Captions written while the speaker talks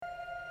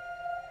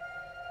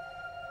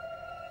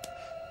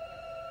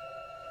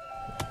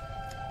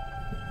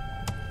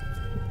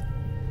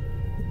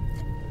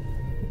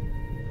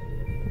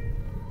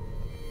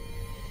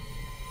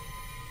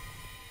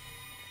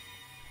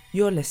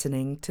You're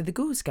listening to the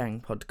Ghouls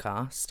Gang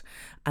podcast,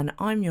 and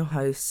I'm your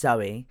host,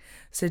 Zoe.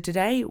 So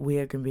today we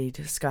are going to be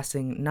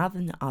discussing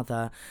nothing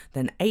other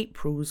than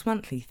April's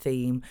monthly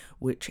theme,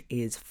 which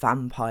is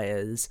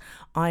vampires.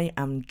 I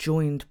am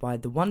joined by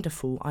the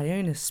wonderful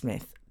Iona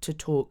Smith to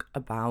talk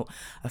about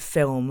a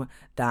film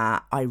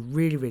that I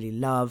really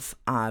love.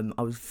 I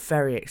was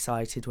very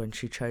excited when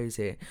she chose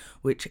it,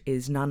 which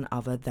is none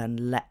other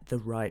than Let the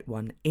Right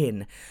One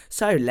In.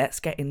 So let's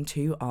get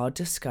into our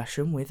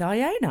discussion with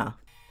Iona.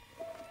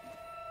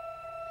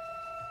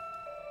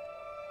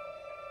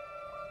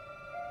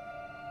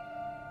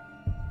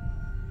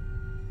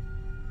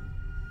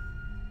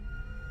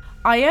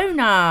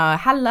 Iona,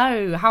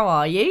 hello, how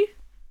are you?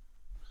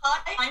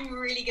 Hi, I'm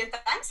really good,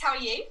 thanks. How are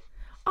you?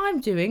 I'm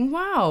doing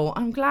well.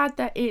 I'm glad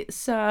that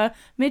it's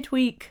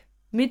midpoint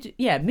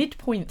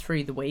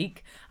through the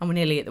week, and we're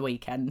nearly at the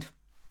weekend.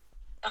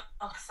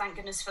 Oh, thank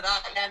goodness for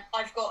that. And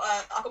I've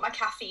got my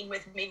caffeine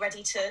with me,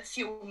 ready to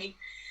fuel me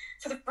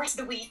for the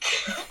rest of the week.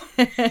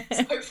 So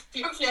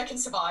hopefully I can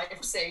survive.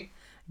 We'll see.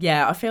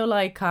 Yeah, I feel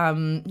like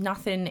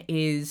nothing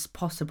is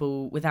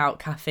possible without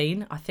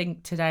caffeine. I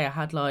think today I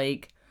had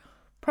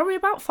probably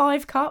about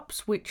 5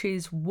 cups, which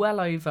is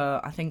well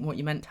over, I think, what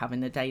you're meant to have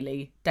in the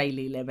daily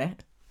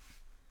limit.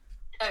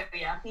 Oh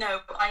yeah, no,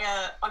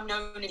 I'm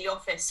known in the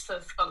office for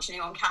functioning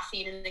on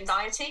caffeine and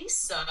anxiety,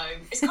 so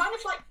it's kind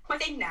of like my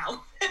thing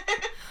now.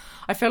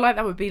 I feel like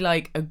that would be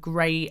like a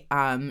great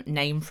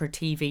name for a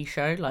TV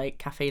show, like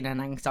Caffeine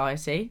and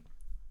Anxiety.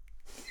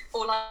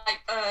 Or like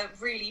a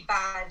really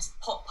bad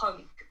pop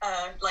punk,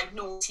 like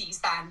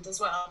noughties band as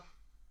well.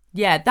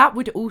 Yeah, that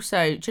would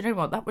also, do you know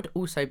what? That would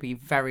also be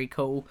very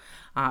cool.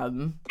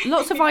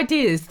 Lots of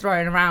ideas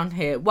thrown around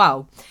here.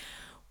 Well,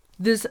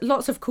 there's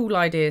lots of cool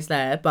ideas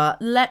there,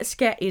 but let's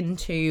get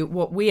into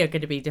what we are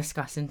going to be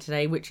discussing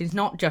today, which is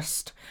not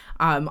just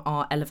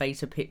our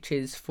elevator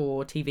pitches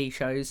for TV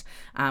shows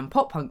and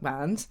pop punk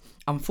bands.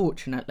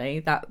 Unfortunately,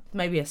 that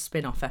may be a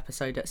spin-off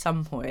episode at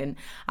some point.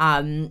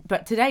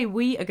 But today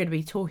we are going to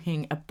be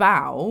talking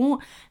about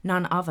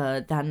none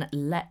other than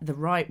Let the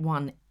Right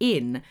One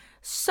In.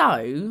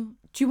 So,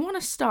 do you want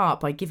to start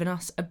by giving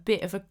us a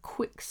bit of a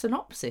quick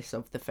synopsis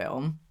of the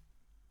film?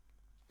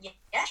 Yeah,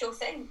 sure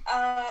thing.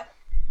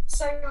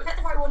 So, Let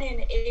the Right One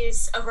In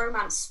is a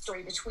romance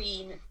story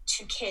between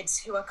two kids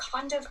who are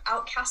kind of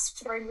outcasts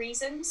for their own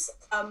reasons.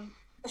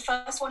 The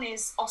first one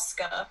is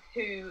Oscar,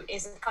 who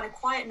is a kind of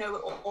quiet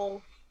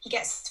know-it-all. He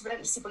gets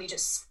relentlessly bullied at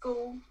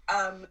school.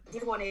 The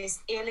other one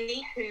is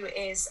Illy, who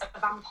is a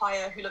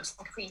vampire who looks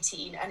like a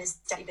preteen and has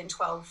definitely been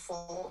 12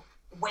 for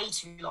way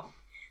too long.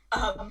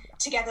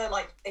 Together,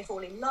 they fall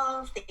in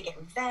love, they get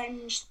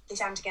revenge, they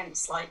stand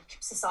against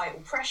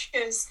societal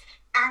pressures,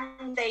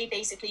 and they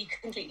basically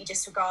completely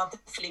disregard the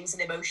feelings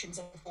and emotions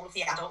of all of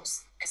the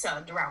adults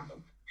concerned around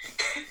them.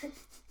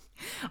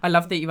 I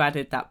love that you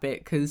added that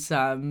bit because,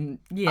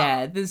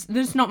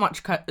 there's not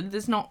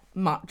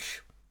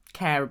much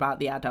care about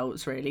the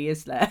adults, really,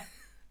 is there?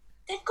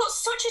 They've got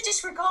such a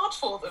disregard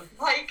for them.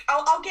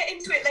 I'll get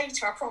into it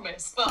later, I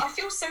promise. But I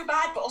feel so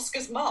bad for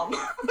Oscar's mum.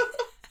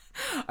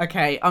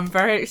 Okay, I'm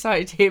very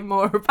excited to hear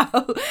more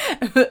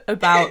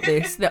about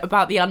this,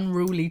 about the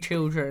unruly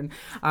children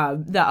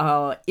that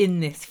are in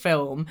this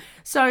film.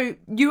 So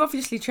you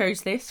obviously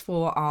chose this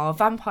for our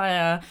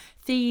vampire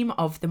theme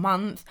of the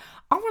month.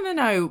 I want to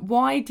know,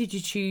 why did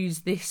you choose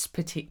this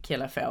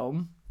particular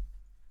film?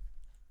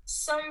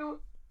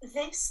 So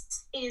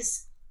this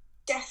is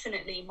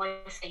definitely my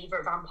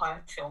favourite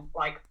vampire film,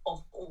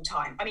 of all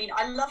time. I mean,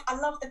 I love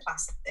the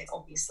classics,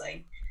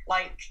 obviously.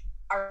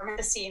 I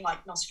remember seeing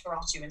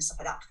Nosferatu and stuff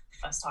like that for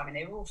the first time, and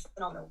they were all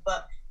phenomenal.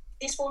 But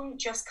this one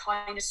just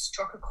kind of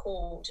struck a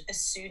chord as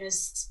soon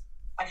as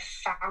I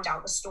found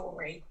out the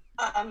story.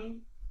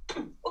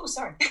 Oh,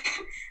 sorry.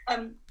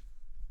 I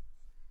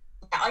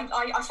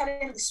fell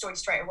into the story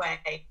straight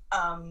away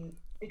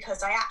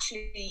because I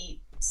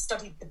actually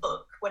studied the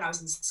book when I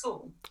was in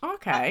school.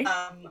 Okay.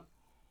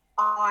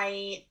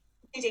 I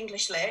did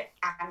English lit,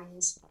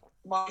 and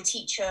my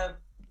teacher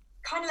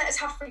kind of let us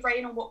have free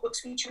reign on what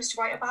books we chose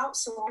to write about.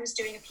 So I was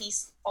doing a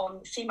piece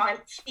on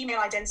female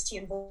identity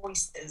and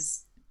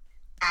voices,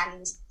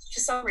 and for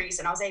some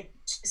reason I was able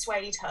to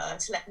persuade her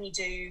to let me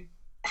do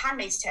The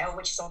Handmaid's Tale,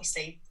 which is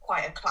obviously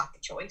quite a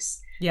classic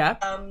choice. Yeah.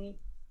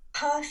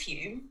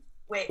 Perfume,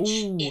 which,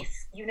 Ooh.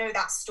 if you know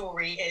that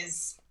story,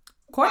 is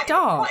Quite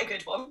dark. quite a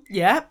good one.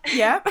 Yeah.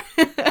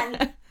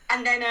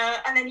 And then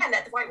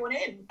Let the Right One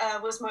In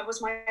was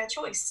my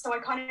choice. So I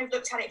kind of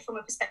looked at it from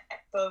a perspective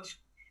of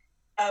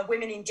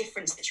women in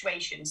different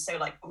situations. So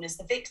woman as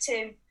the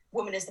victim,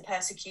 woman as the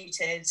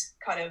persecuted,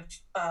 kind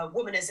of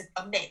woman as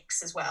a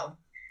mix as well.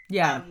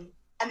 Yeah.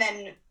 And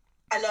then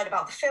I learned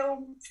about the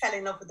film, fell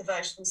in love with the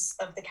versions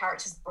of the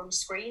characters that were on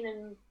screen,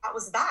 and that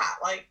was that.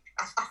 I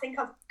think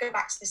I'll go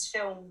back to this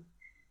film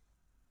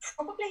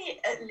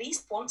probably at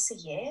least once a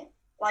year.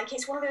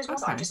 It's one of those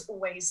ones that I'm just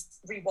always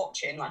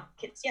rewatching.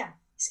 It's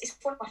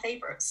one of my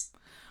favourites.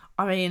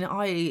 I mean,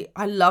 I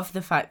love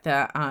the fact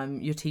that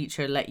your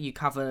teacher let you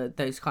cover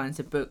those kinds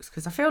of books,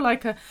 because I feel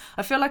like a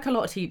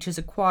lot of teachers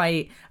are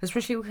quite,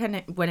 especially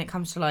when it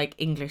comes to like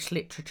English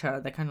literature,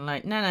 they're kind of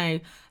like, no,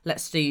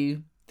 let's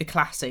do the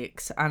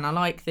classics. And I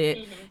like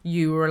that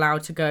you were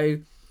allowed to go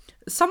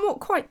somewhat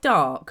quite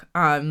dark.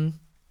 And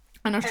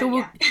I'm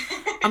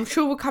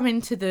sure we'll come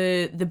into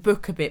the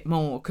book a bit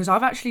more, because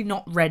I've actually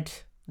not read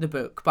the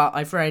book, but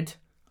I've read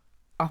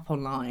up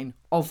online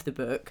of the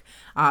book,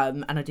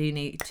 and I do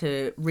need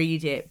to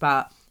read it.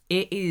 But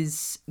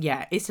it's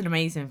an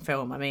amazing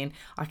film. I mean,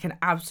 I can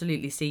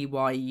absolutely see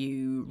why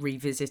you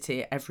revisit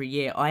it every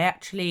year. I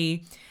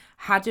actually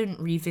hadn't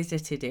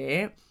revisited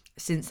it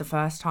since the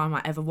first time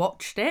I ever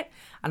watched it,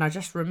 and I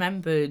just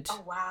remembered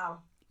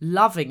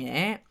loving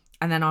it.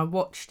 And then I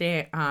watched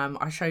it,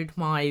 I showed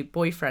my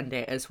boyfriend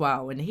it as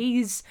well, and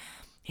he's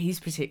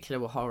particular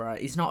with horror.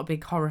 He's not a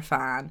big horror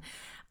fan.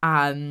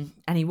 And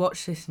he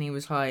watched this and he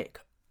was like,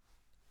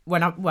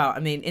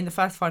 in the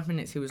first 5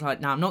 minutes he was like,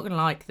 no, I'm not going to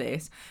like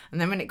this. And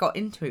then when it got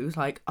into it, he was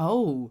like,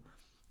 oh,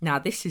 now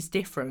this is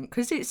different.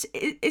 Because it's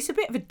a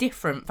bit of a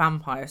different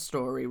vampire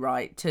story,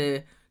 right,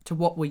 to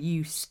what we're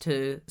used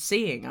to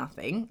seeing, I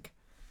think.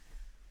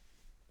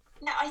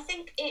 Yeah, I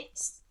think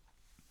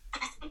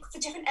the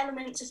different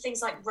elements of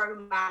things like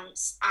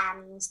romance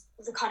and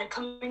the kind of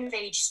coming of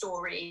age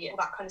story, all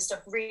that kind of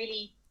stuff,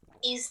 really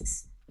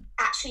is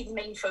actually the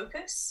main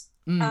focus.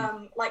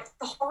 Like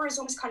the horror is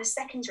almost kind of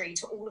secondary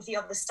to all of the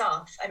other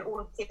stuff and all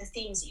of the other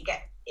themes that you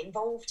get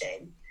involved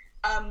in.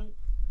 And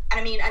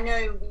I mean, I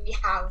know we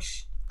have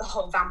the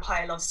whole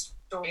vampire love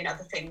story and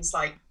other things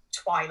like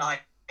Twilight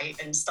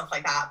and stuff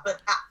like that,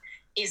 but that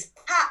is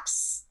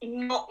perhaps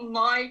not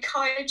my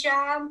kind of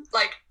jam.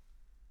 Like,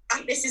 I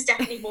think this is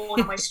definitely more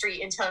on my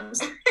street in terms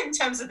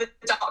of the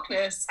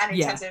darkness and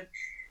in terms of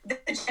the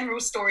general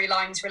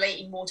storylines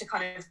relating more to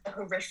kind of the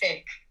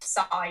horrific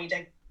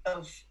side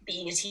of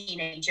being a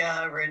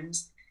teenager and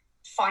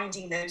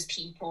finding those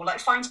people, like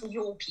finding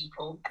your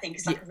people, I think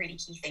is like a really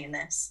key thing in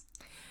this.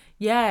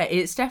 Yeah,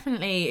 it's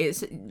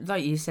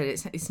like you said,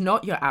 it's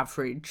not your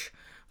average,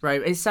 right?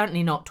 It's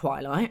certainly not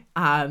Twilight.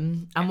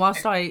 And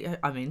whilst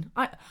I'm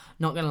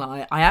not gonna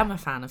lie, I am a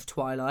fan of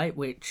Twilight,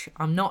 which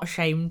I'm not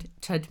ashamed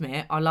to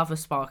admit. I love a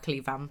sparkly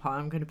vampire.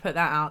 I'm gonna put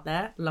that out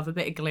there. Love a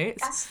bit of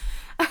glitz.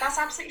 That's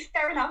absolutely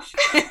fair enough.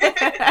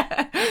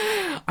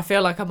 I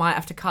feel like I might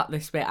have to cut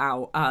this bit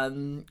out.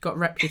 Got a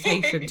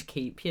reputation to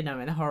keep, in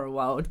the horror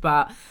world.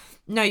 But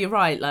no, you're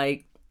right.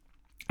 Like,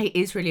 it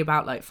is really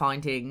about like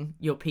finding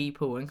your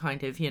people and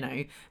kind of,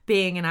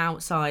 being an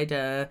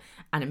outsider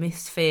and a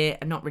misfit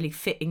and not really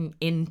fitting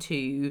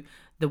into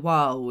the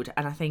world.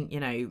 And I think,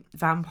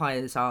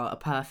 vampires are a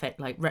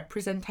perfect like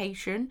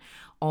representation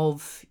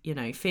of,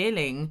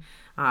 feeling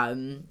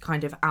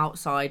kind of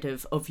outside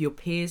of your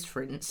peers,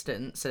 for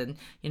instance. And,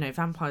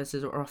 vampires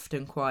are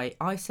often quite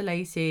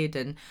isolated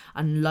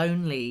and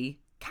lonely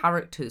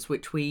characters,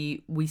 which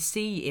we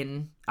see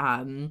in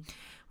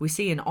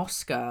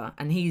Oscar,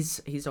 and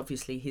he's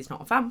obviously he's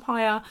not a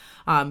vampire,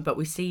 but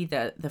we see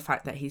the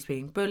fact that he's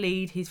being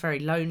bullied. He's very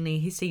lonely.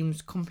 He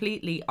seems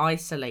completely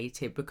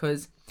isolated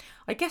because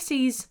I guess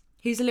he's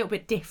a little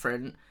bit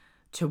different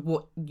to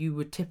what you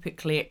would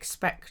typically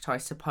expect, I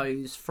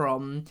suppose,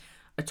 from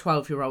a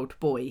 12-year-old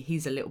boy.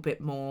 He's a little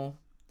bit more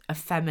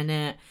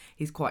effeminate.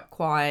 He's quite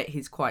quiet.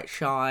 He's quite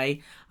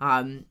shy,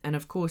 and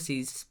of course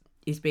he's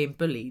being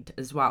bullied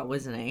as well,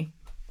 isn't he?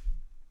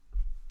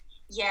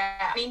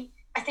 Yeah, I mean,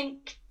 I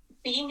think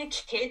being a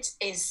kid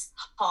is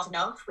hard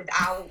enough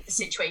without the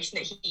situation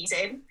that he's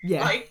in.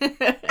 Yeah. Like, at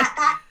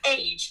that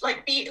age,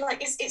 like,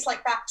 it's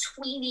like that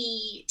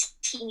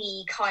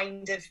teeny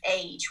kind of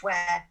age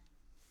where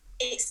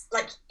it's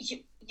like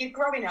you're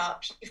growing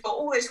up, you've got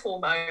all those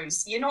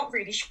hormones, you're not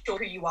really sure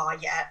who you are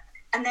yet.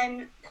 And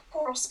then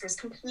poor Oscar is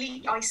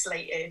completely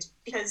isolated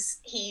because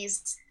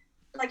he's,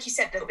 like you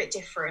said, a little bit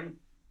different.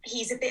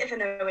 He's a bit of a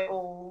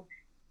know-it-all.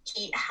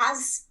 He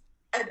has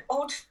an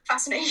odd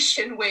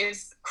fascination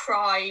with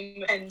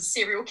crime and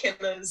serial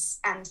killers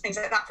and things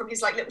like that from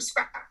his like little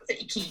scrap that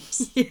he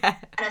keeps. Yeah.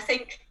 And I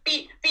think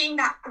being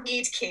that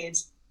weird kid,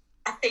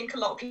 I think a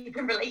lot of people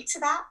can relate to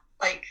that.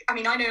 Like, I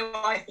mean, I know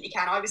I think you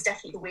can. I was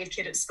definitely the weird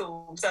kid at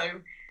school.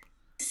 So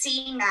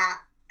seeing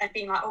that and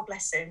being like, oh,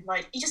 bless him,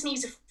 like, he just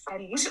needs a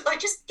friend. Like,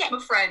 just get him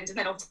a friend. And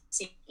then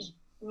obviously he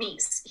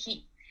meets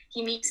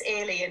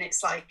Early, and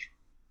it's like,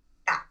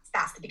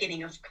 that's the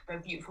beginning of a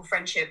beautiful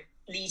friendship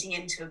leading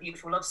into a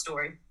beautiful love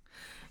story.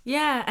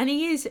 Yeah, and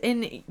he is I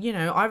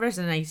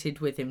resonated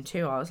with him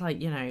too. I was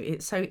like,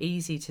 it's so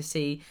easy to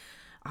see.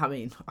 I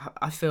mean,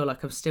 I feel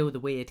like I'm still the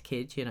weird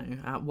kid,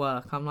 at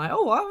work. I'm like,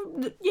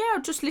 I'll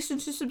just listen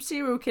to some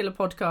serial killer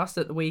podcast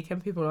at the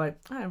weekend. People are like,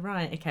 oh,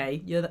 right,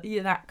 okay,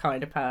 you're that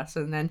kind of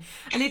person then.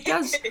 And it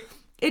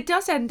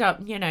does end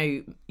up,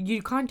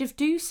 you kind of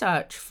do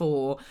search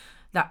for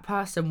that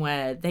person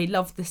where they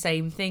love the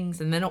same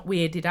things and they're not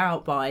weirded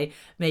out by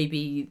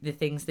maybe the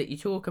things that you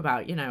talk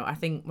about. You know, I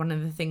think one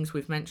of the things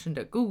we've mentioned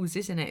at Ghouls,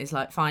 isn't it, is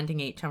like finding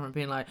each other and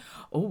being like,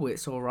 oh,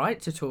 it's all right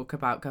to talk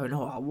about going,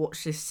 oh, I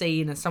watched this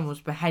scene and someone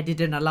was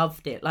beheaded and I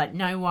loved it. Like,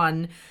 no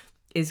one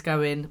is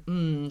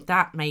going,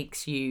 that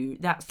makes you,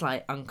 that's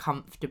like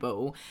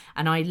uncomfortable.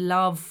 And I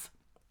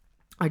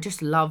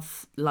just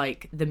love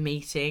like the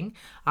meeting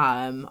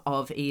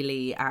of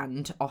Ely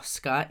and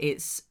Oscar.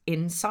 It's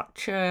in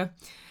such a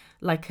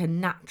like a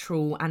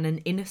natural and an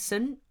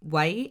innocent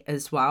way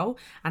as well,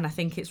 and I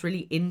think it's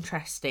really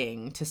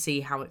interesting to see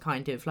how it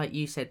kind of, like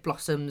you said,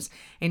 blossoms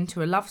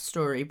into a love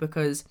story,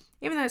 because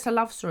even though it's a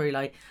love story,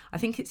 like I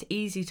think it's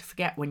easy to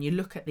forget when you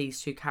look at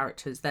these two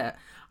characters that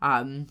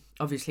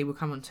obviously we'll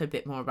come on to a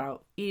bit more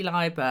about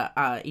Ely,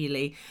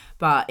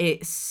 but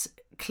it's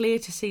clear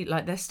to see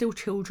like they're still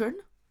children.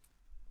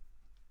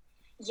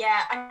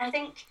 Yeah, and I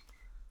think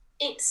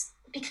it's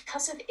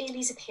because of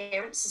Ely's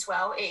appearance as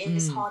well. It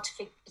is hard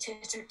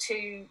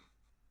to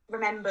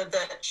remember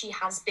that she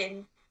has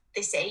been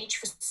this age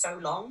for so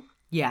long.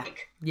 Yeah,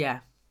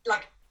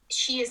 like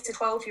she is a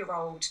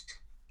 12-year-old,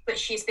 but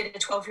she has been a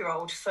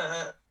 12-year-old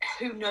for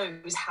who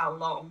knows how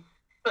long.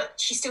 But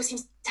she still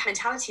seems to have the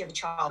mentality of a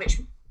child,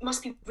 which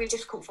must be really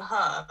difficult for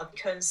her,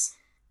 because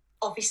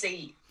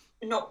obviously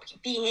not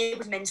being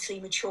able to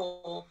mentally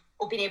mature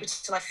or being able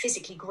to like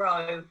physically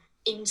grow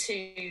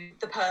into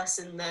the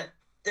person that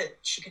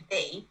she could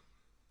be.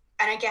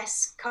 And I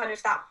guess kind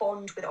of that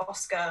bond with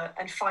Oscar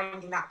and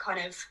finding that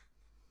kind of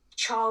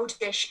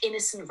childish,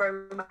 innocent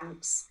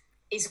romance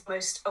is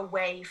almost a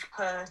way for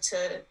her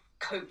to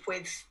cope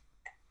with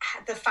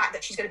the fact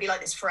that she's going to be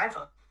like this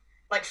forever.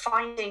 Like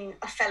finding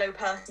a fellow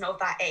person of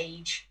that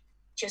age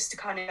just to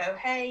kind of go,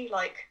 hey,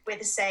 like we're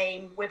the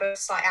same, we're both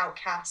slight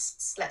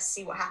outcasts, let's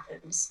see what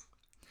happens.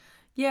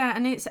 Yeah,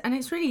 and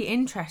it's really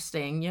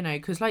interesting, you know,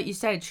 because like you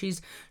said,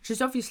 she's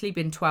obviously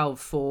been 12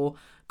 for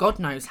God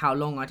knows how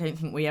long. I don't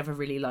think we ever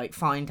really like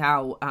find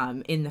out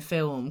in the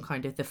film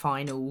kind of the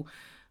final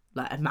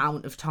like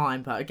amount of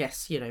time, but I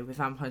guess, you know, with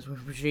vampires we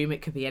presume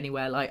it could be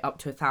anywhere like up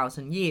to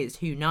 1,000 years,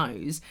 who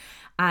knows.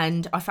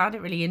 And I found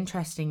it really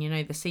interesting, you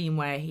know, the scene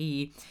where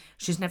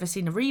she's never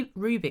seen a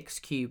Rubik's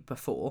Cube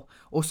before,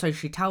 or so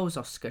she tells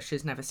Oscar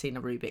she's never seen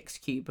a Rubik's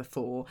Cube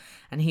before,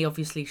 and he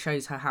obviously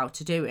shows her how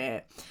to do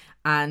it.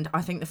 And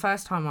I think the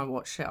first time I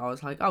watched it, I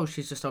was like, oh,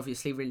 she's just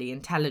obviously really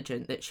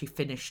intelligent that she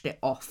finished it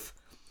off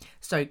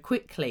so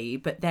quickly.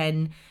 But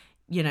then,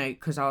 you know,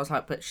 because I was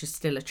like, but she's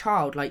still a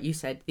child, like you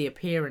said, the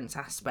appearance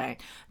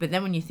aspect. But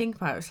then when you think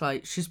about it, it's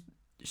like she's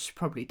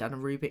probably done a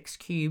Rubik's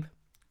Cube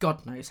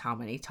God knows how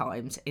many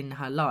times in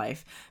her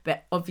life.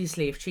 But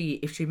obviously if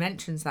she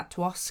mentions that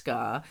to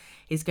Oscar,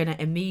 he's going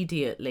to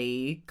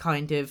immediately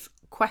kind of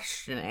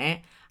question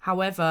it.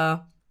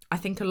 However, I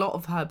think a lot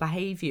of her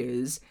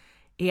behaviours,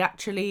 he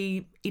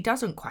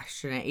doesn't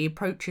question it. He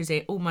approaches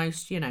it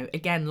almost, you know,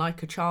 again,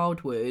 like a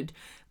child would,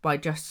 by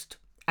just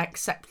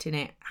accepting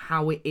it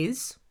how it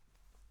is.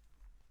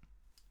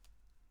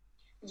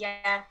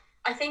 Yeah,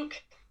 I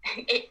think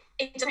it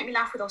doesn't make me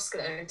laugh with Oscar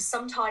though.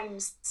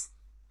 Sometimes,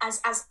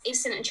 as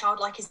innocent and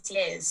childlike as he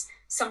is,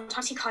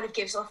 sometimes he kind of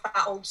gives off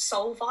that old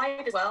soul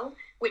vibe as well,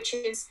 which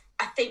is,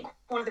 I think,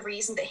 one of the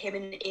reasons that him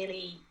and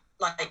Ely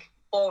like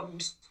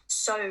bond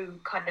so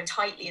kind of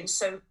tightly and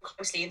so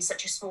closely in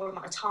such a small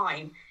amount of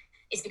time,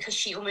 is because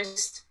she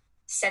almost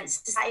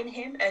senses that in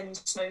him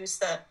and knows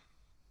that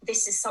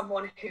this is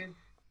someone who,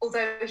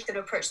 although he's going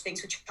to approach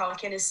things with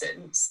childlike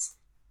innocence,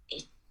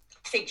 I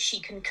think she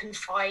can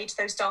confide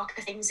those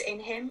darker things in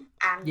him,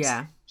 and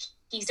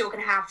he's still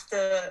going to have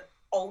the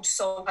old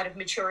soul kind of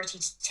maturity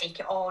to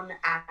take it on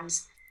and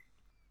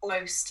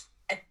almost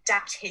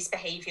adapt his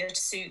behaviour to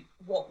suit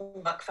what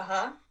will work for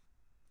her.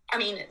 I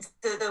mean,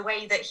 the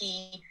way that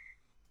he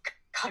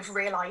kind of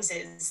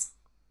realises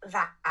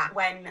that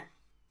when,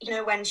 you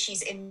know, when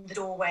she's in the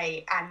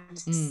doorway and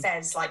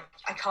says, like,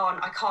 I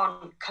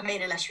can't come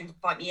in unless you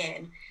invite me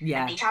in.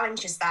 Yeah. And he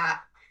challenges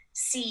that,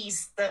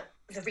 sees the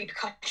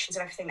repercussions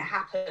of everything that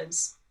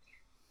happens,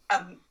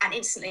 and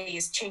instantly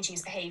is changing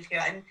his behaviour.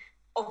 And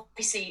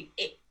obviously,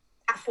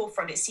 at the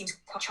forefront, it seems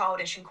quite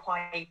childish and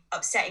quite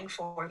upsetting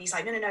for him. He's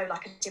like, no,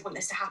 like, I didn't want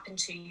this to happen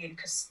to you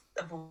because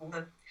of all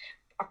the...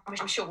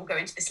 I'm sure we'll go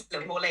into this a little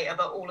bit more later,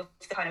 but all of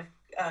the kind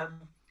of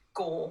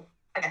gore,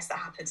 I guess, that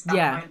happens at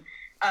that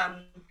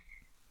point.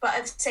 But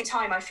at the same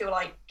time, I feel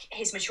like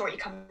his maturity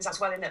comes out as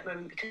well in that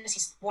moment, because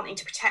he's wanting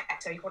to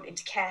protect her, he's wanting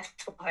to care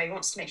for her, he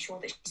wants to make sure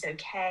that she's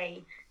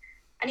okay.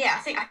 And yeah,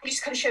 I think it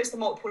just kind of shows the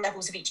multiple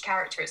levels of each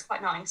character. It's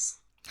quite nice.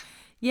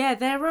 Yeah,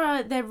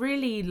 they're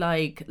really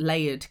like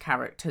layered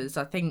characters.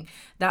 I think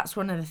that's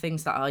one of the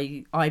things that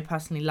I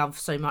personally love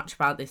so much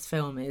about this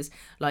film, is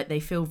like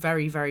they feel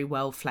very, very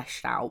well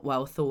fleshed out,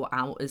 well thought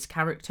out as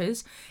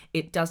characters.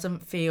 It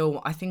doesn't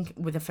feel, I think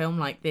with a film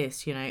like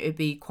this, you know, it'd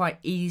be quite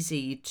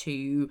easy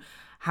to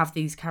have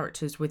these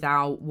characters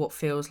without what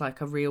feels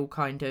like a real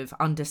kind of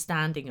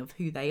understanding of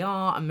who they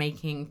are and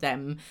making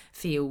them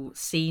feel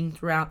seen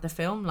throughout the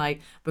film.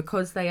 Like,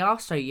 because they are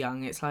so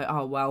young, it's like,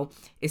 oh well,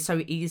 it's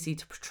so easy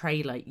to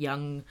portray like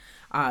young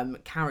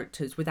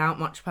characters without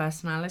much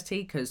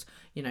personality, because,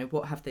 you know,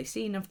 what have they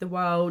seen of the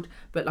world?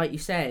 But like you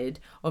said,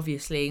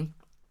 obviously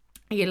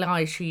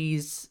Eli,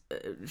 she's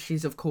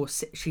of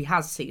course, she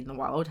has seen the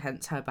world,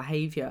 hence her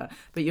behaviour.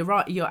 But you're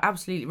right, you're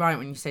absolutely right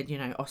when you said, you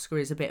know, Oscar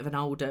is a bit of an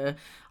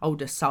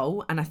older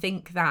soul, and I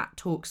think that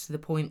talks to the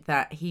point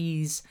that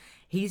he's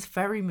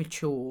very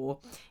mature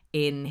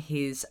in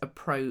his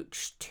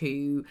approach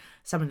to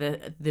some of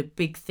the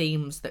big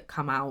themes that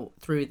come out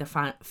through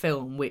the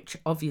film, which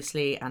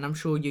obviously, and I'm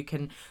sure you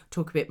can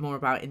talk a bit more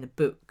about in the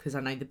book, because I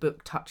know the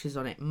book touches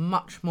on it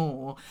much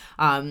more,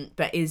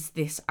 but is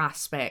this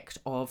aspect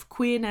of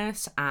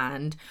queerness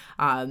and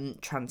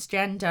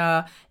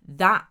transgender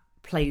that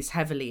plays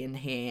heavily in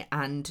here.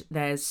 And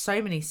there's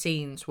so many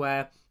scenes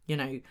where, you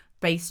know,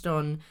 based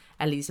on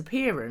Ellie's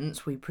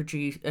appearance, we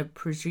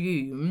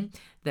presume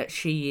that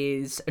she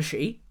is a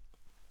she.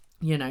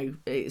 You know,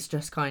 it's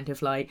just kind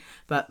of like,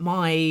 but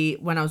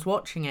when I was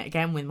watching it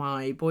again with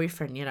my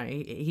boyfriend, you know,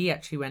 he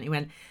actually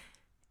went,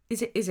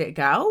 is it a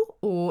girl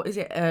or is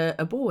it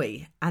a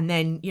boy? And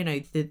then, you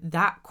know,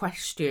 that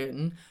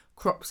question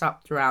crops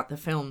up throughout the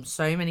film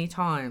so many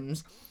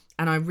times.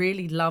 And I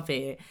really love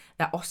it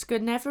that Oscar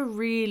never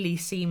really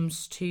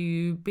seems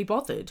to be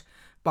bothered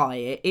by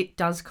it. It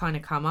does kind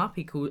of come up.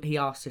 He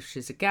asks if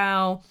she's a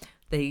girl.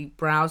 They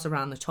browse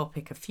around the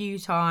topic a few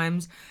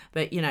times.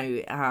 But, you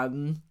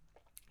know,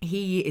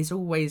 he is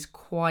always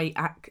quite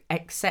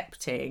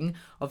accepting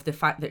of the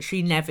fact that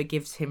she never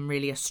gives him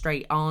really a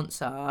straight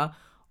answer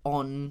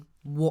on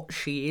what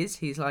she is.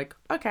 He's like,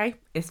 okay,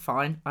 it's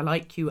fine. I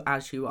like you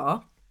as you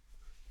are.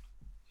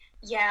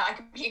 Yeah, I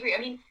completely agree. I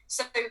mean,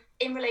 so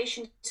in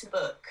relation to the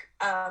book,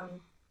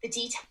 the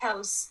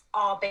details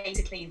are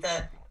basically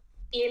that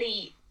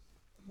Ely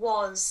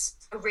was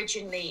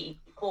originally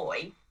a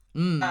boy.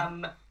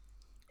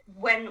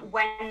 When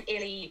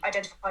Ely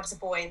identified as a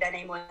boy, their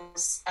name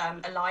was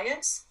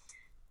Elias.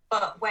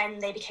 But when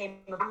they became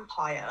a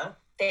vampire,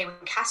 they were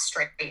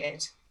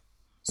castrated.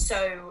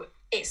 So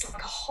it's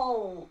like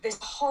there's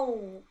a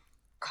whole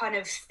kind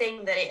of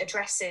thing that it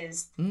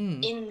addresses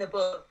in the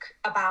book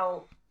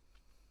about,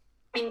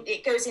 I mean,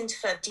 it goes into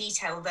further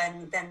detail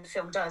than the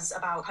film does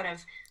about kind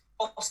of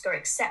Oscar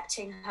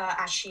accepting her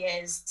as she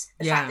is,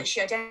 the fact that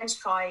she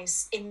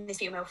identifies in this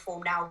female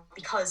form now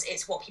because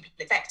it's what people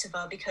expect of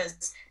her,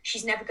 because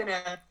she's never going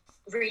to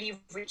really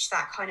reach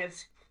that kind of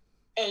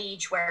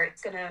age where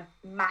it's going to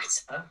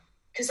matter.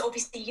 Because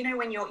obviously,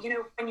 when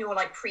you're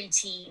like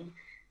preteen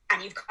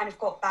and you've kind of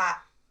got that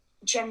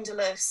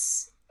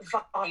genderless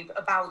vibe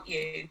about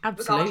you,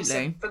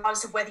 Absolutely,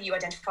 regardless of whether you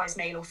identify as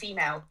male or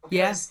female,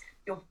 because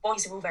your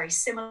bodies are all very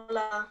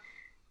similar.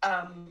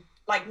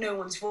 Like, no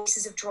one's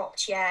voices have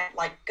dropped yet.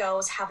 Like,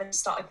 girls haven't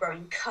started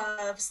growing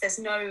curves. There's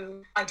no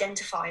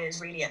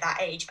identifiers really at that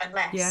age,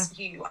 unless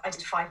you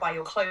identify by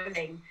your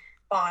clothing,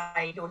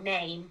 by your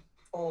name,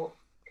 or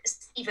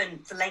even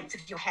the length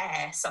of your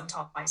hair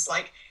sometimes.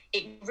 Like,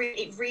 it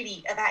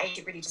really at that age,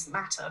 it really doesn't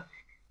matter.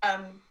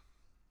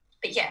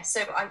 But yeah,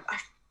 so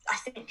I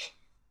think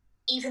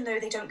even though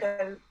they don't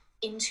go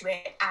into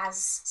it as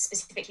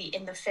specifically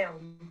in the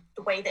film,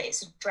 the way that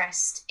it's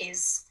addressed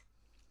is,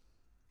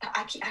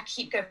 I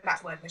keep going back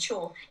to the word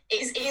mature.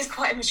 It is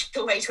quite a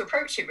mature way to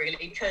approach it, really,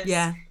 because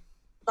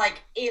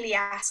like, Ely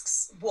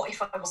asks, what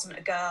if I wasn't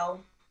a girl?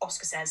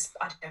 Oscar says,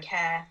 I don't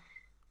care.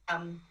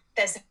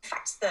 There's the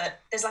fact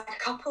that there's like a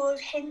couple of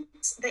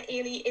hints that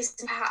Ely is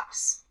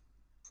perhaps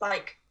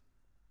like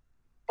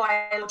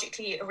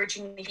biologically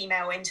originally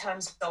female, in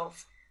terms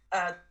of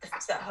the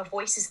fact that her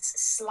voice is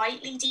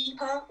slightly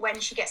deeper when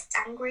she gets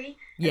angry,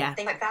 and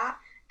things like that.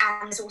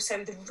 And there's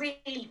also the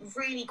really,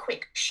 really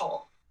quick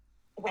shot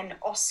when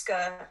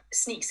Oscar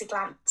sneaks a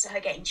glance at her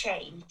getting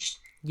changed,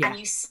 and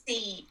you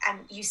see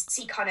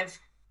kind of,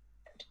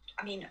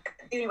 I mean,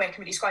 the only way I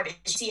can really describe it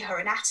is you see her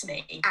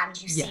anatomy, and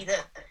you see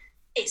that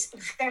it's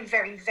very,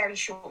 very, very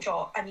short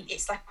shot. I mean,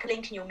 it's like a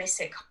blink and you'll miss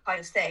it kind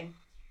of thing.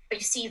 But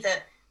you see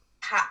that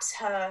perhaps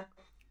her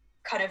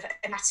kind of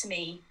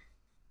anatomy,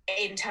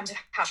 in terms of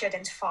how she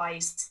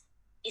identifies,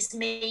 is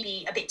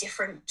maybe a bit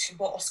different to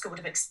what Oscar would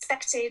have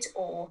expected,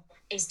 or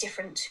is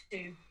different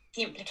to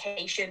the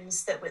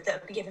implications that would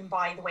be given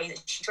by the way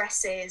that she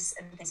dresses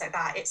and things like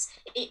that.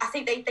 I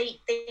think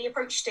they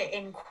approached it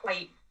in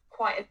quite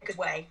a good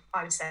way,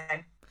 I would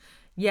say.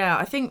 Yeah,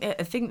 I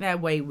think their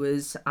way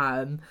was,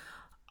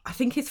 I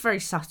think it's very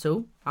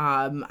subtle,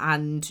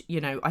 and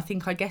I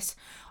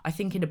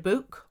think in a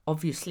book,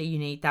 obviously you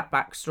need that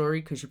backstory,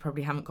 because you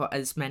probably haven't got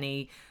as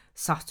many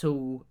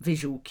subtle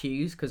visual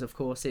cues, because of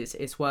course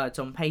it's words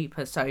on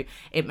paper, so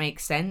it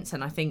makes sense.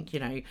 And I think,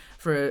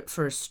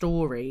 for a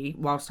story,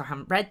 whilst I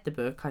haven't read the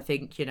book, I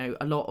think, a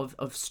lot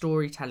of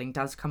storytelling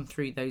does come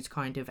through those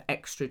kind of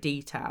extra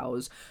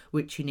details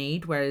which you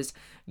need, whereas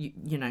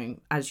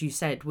as you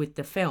said with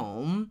the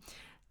film,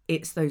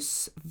 it's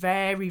those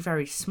very,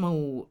 very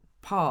small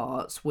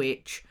parts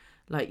which,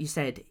 like you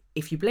said,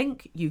 if you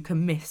blink, you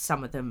can miss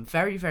some of them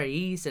very, very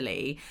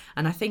easily.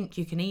 And I think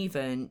you can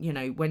even, you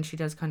know, when she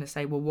does kind of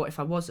say, well, what if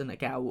I wasn't a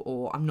girl,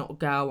 or I'm not a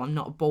girl, I'm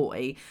not a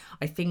boy?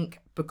 I think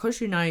because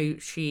you know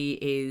she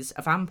is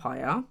a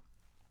vampire,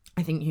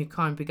 I think you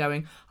kind of be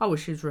going, oh, well,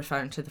 she's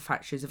referring to the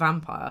fact she's a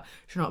vampire.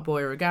 She's not a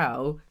boy or a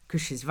girl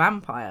because she's a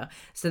vampire.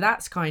 So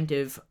that's kind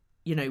of,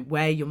 you know,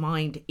 where your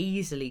mind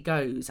easily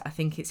goes. I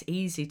think it's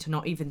easy to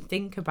not even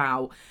think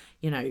about,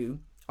 you know,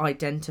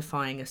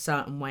 identifying a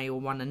certain way or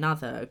one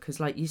another, because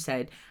like you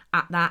said,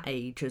 at that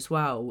age as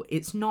well,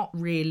 it's not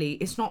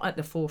at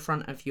the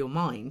forefront of your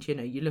mind. You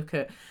know, you look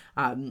at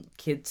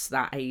kids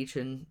that age,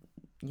 and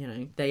you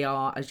know, they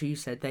are, as you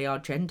said, they are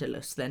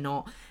genderless.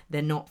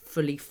 They're not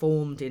fully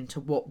formed into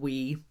what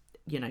we,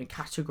 you know,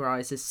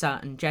 categorize as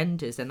certain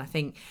genders. And I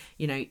think,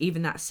 you know,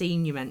 even that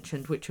scene you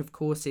mentioned, which of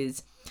course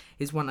is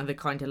one of the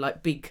kind of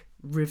like big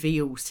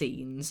reveal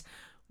scenes,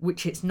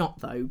 which it's not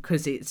though,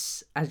 because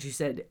it's, as you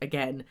said,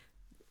 again,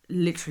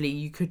 literally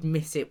you could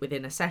miss it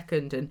within a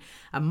second. And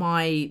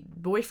my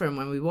boyfriend,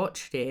 when we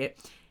watched it,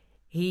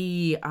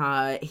 he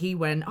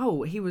went,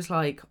 oh, he was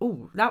like,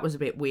 oh, that was a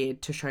bit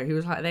weird to show. He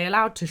was like, are they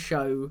allowed to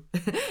show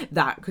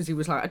that? Because he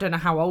was like, I don't know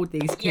how old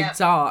these kids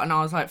are. And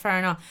I was like, fair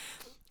enough.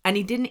 And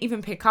he didn't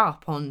even pick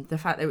up on the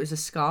fact that it was a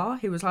scar.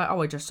 He was like,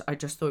 oh, I just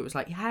thought it was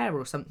like hair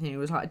or something. He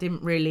was like, I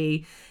didn't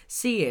really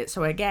see it.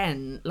 So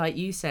again, like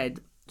you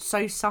said,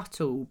 so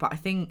subtle, but I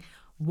think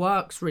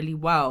works really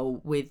well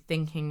with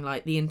thinking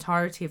like the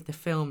entirety of the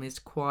film is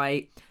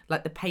quite,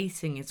 like the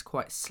pacing is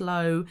quite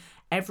slow.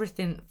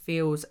 Everything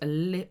feels a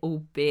little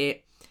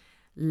bit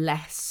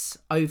less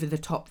over the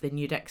top than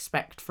you'd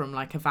expect from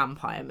like a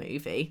vampire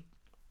movie.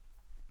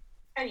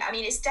 Oh, yeah, I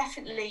mean, it's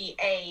definitely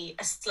a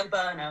slow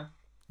burner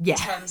in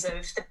terms of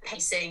the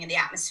pacing and the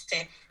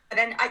atmosphere. But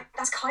then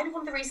that's kind of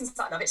one of the reasons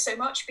that I love it so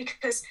much,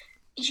 because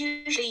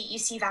usually you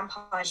see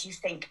vampires, you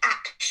think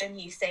action,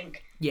 you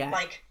think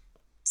like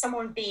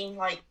someone being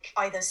like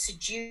either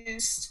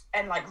seduced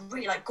and like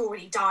really like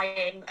gory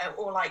dying,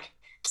 or like,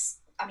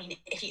 I mean,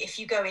 if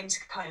you go into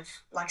kind of,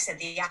 like I said,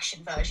 the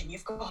action version,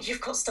 you've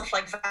got stuff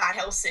like Van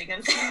Helsing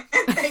and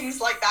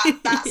things like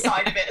that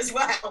side of it as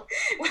well,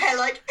 where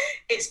like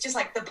it's just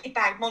like the big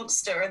bad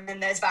monster, and then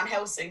there's Van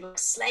Helsing like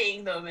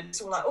slaying them, and it's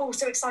all like, oh,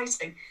 so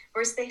exciting.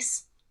 Whereas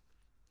this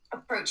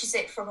approaches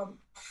it from a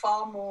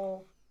far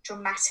more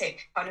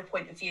dramatic kind of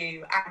point of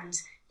view,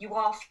 and you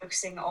are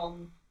focusing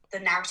on the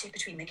narrative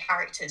between the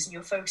characters, and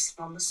you're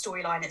focusing on the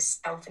storyline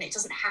itself, and it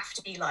doesn't have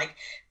to be like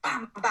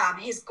bam bam,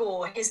 here's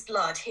gore, here's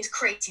blood, here's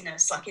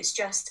craziness. Like, it's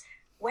just,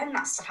 when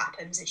that stuff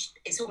happens,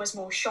 it's almost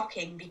more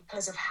shocking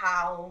because of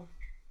how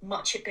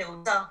much it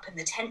builds up and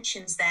the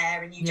tension's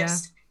there, and you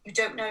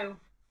don't know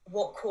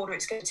what corner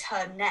it's going to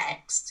turn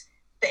next,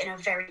 but in a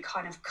very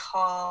kind of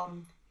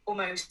calm,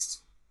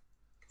 almost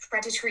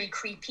predatory,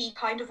 creepy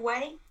kind of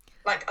way.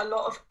 Like a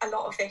lot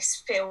of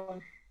this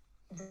film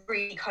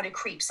really kind of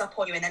creeps up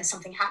on you, and then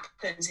something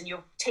happens and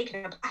you're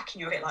taken aback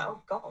and you're a bit like,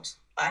 oh god,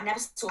 I never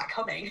saw that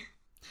coming.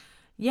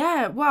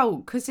 Yeah, well,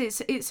 because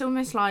it's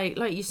almost like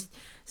you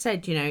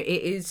said, you know,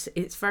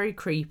 it's very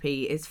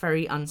creepy, it's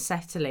very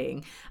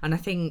unsettling, and I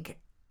think,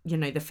 you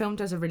know, the film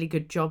does a really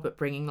good job at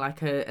bringing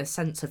like a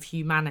sense of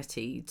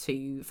humanity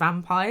to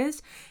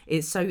vampires.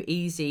 It's so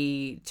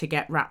easy to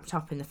get wrapped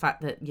up in the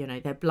fact that, you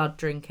know, they're blood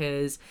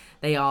drinkers,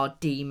 they are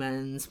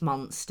demons,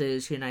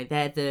 monsters, you know,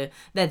 they're the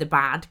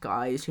bad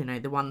guys, you know,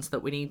 the ones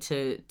that we need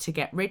to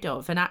get rid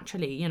of. And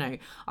actually, you know,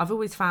 I've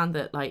always found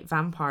that like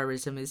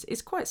vampirism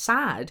is quite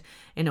sad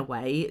in a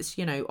way. It's,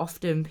 you know,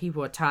 often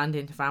people are turned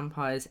into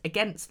vampires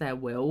against their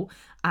will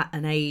at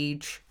an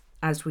age,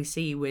 as we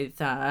see with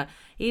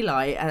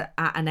Eli, at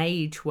an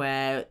age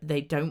where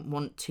they don't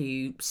want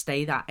to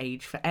stay that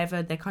age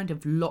forever. They're kind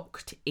of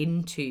locked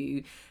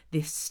into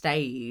this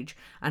stage.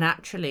 And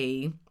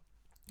actually,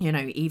 you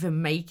know,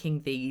 even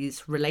making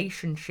these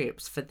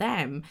relationships for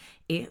them,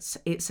 it's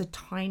a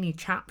tiny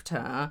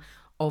chapter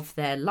of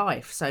their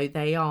life. So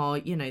they are,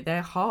 you know,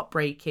 they're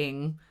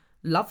heartbreaking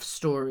love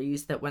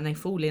stories that when they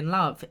fall in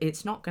love,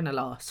 it's not going to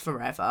last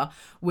forever,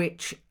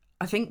 which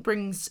I think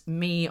brings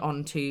me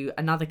on to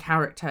another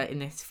character in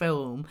this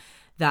film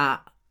that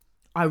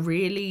I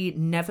really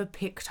never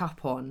picked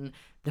up on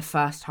the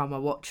first time I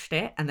watched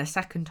it. And the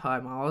second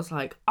time I was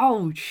like,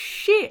 oh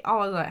shit. I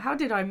was like, how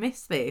did I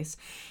miss this?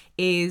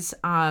 Is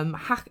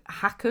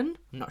Hakon.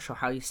 I'm not sure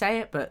how you say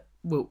it, but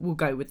we'll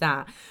go with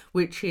that.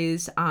 Which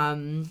is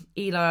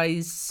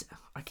Eli's,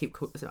 I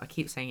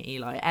keep saying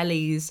Eli,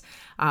 Ellie's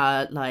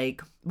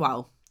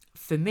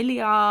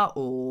familiar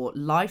or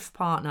life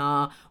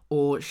partner,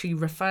 or she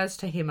refers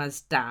to him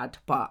as dad,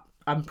 but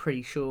I'm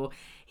pretty sure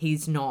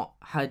he's not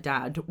her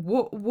dad.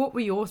 What were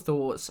your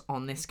thoughts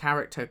on this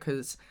character?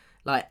 Because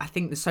like, I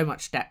think there's so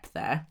much depth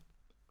there.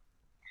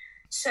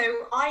 So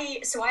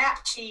I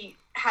actually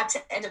had to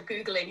end up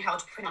Googling how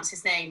to pronounce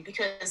his name,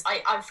 because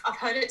I've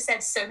heard it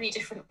said so many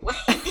different ways.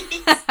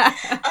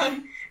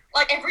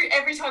 Like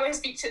every time I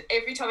speak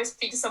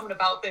to someone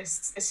about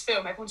this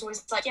film, everyone's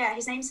always like, yeah,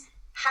 his name's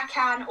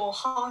Hakan or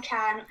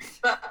Harkan,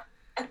 but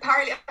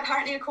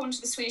apparently, according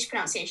to the Swedish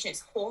pronunciation,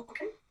 it's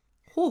Håkan,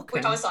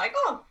 which I Hawken. was like,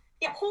 oh,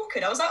 yeah,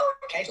 Håkan. I was like, oh,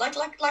 okay, like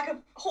a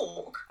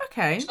hawk.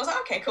 Okay. I was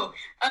like, okay, cool.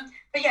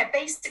 But yeah,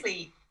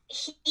 basically,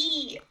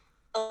 he's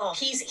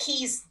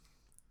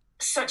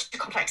such a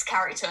complex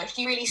character.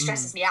 He really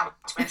stresses me out,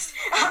 to be honest.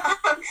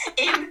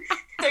 in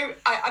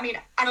I mean,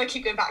 I know I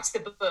keep going back to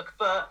the book,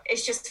 but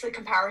it's just for the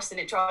comparison,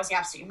 it drives me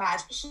absolutely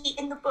mad.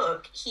 In the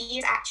book, he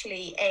is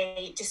actually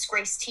a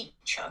disgraced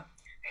teacher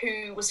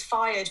who was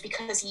fired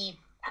because he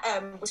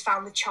was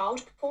found with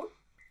child porn.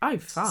 Oh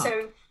fuck.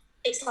 So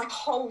it's like a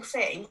whole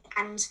thing,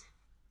 and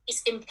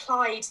it's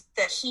implied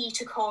that he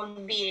took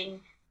on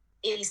being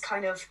Ellie's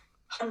kind of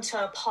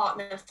hunter,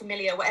 partner,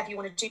 familiar, whatever you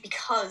want to do,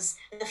 because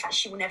of the fact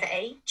she will never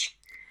age.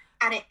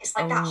 And it's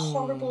like that Oh.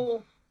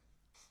 horrible,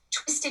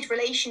 twisted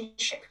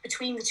relationship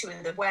between the two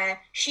of them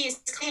where she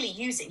is clearly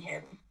using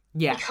him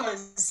Yeah.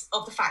 because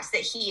of the fact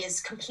that he is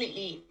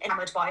completely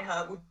enamored by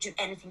her, will do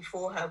anything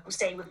for her, will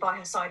stay by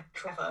her side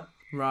forever.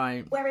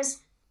 Right.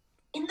 Whereas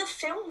in the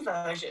film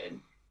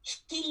version,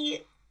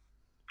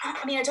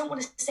 I mean, I don't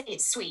want to say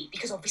it's sweet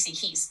because obviously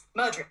he's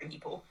murdering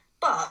people,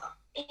 but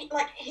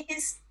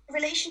his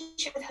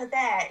relationship with her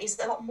there is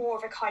a lot more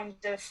of a kind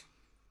of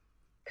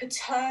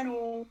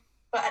paternal,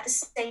 but at the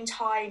same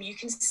time, you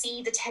can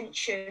see the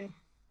tension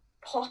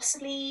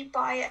possibly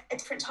by a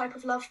different type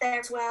of love there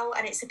as well,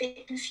 and it's a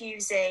bit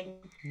confusing.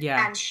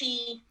 Yeah. And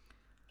she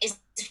is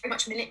very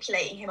much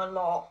manipulating him a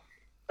lot,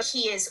 but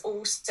he is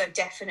also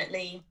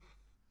definitely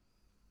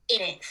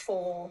in it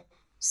for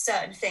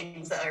certain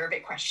things that are a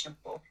bit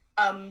questionable.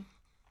 And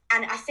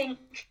I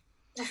think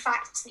the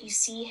fact that you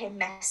see him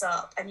mess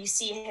up and you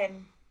see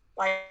him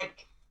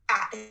like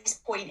at this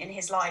point in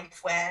his life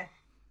where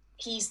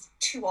he's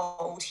too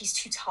old, he's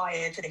too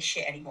tired for this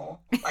shit anymore.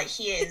 Like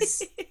he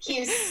is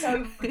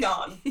so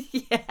done.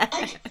 Yeah.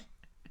 Like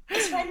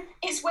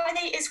it's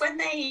when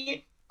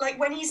they like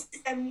when he's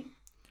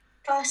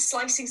first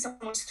slicing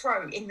someone's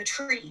throat in the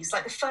trees,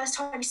 like the first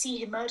time you see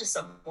him murder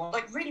someone,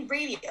 like really,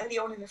 really early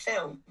on in the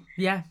film.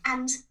 Yeah.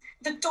 And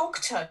the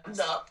dog turns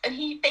up and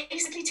he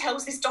basically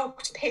tells this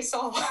dog to piss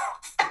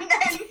off and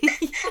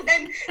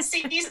then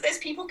sees that there's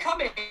people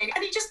coming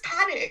and he just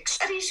panics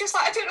and he's just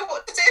like, I don't know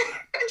what to do,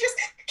 and just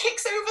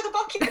kicks over the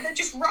bucket and then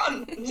just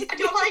runs. And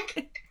you're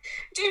like,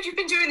 dude, you've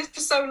been doing this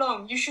for so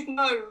long. You should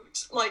know,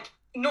 like,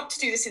 not to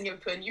do this in the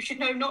open. You should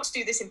know not to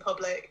do this in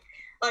public.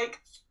 Like,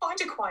 find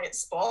a quiet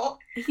spot.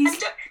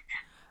 He's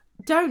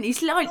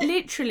he's like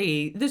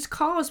literally there's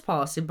cars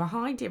passing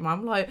behind him.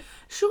 I'm like,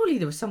 surely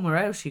there was somewhere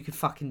else you could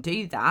fucking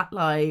do that.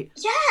 Like,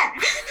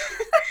 yeah.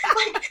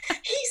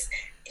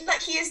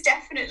 He is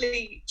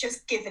definitely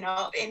just given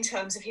up in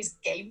terms of his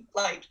game.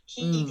 Like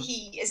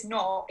he's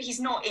not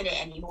in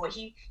it anymore.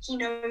 He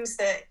knows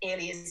that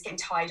Ailey is getting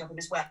tired of him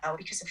as well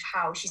because of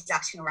how she's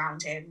acting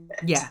around him.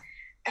 And yeah.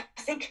 I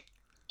think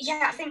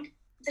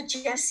the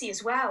jealousy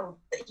as well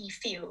that he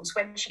feels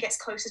when she gets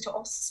closer to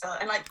Oscar,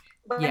 and like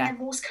when they're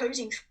Morse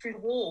coding through the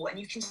wall and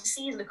you can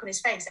see the look on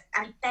his face,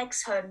 and he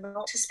begs her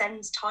not to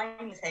spend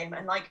time with him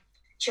and like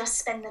just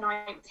spend the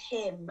night with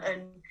him.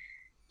 And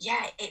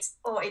yeah, it's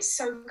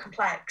so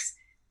complex.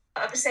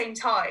 At the same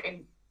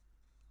time,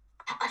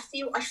 I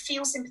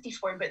feel sympathy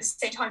for him, but at the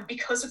same time,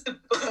 because of the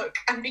book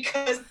and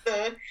because of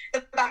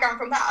the background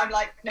from that, I'm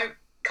like, no,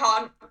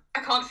 I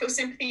can't feel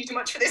sympathy too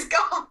much for this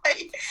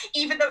guy.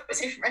 Even though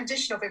it's a different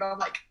rendition of him, I'm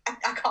like,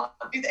 I can't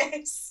do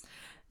this.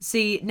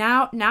 See,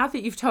 now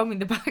that you've told me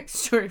the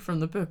backstory from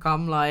the book,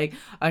 I'm like,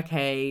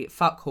 okay,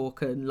 fuck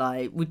Hawken,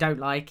 like, we don't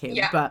like him.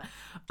 Yeah. But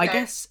I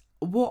guess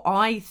what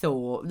I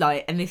thought,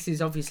 like, and this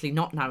is obviously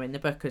not now in the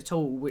book at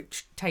all,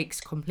 which takes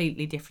a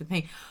completely different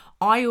thing.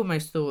 I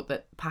almost thought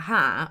that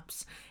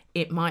perhaps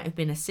it might have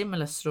been a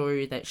similar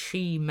story that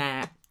she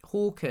met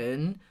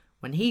Hawken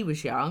when he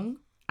was young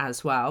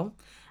as well,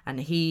 and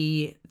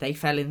they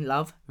fell in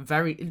love,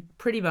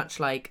 pretty much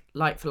like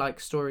for like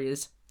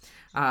stories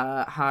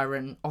her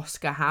and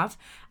Oscar have,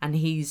 and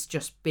he's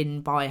just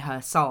been by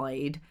her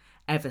side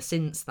ever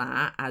since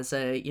that as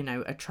a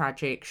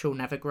tragic, she'll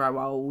never grow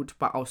old,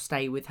 but I'll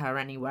stay with her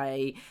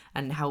anyway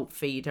and help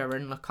feed her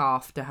and look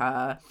after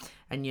her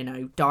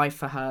and die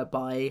for her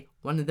by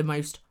one of the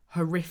most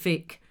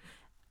horrific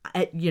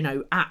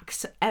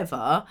acts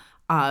ever,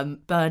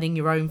 burning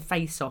your own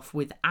face off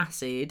with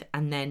acid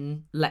and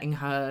then letting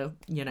her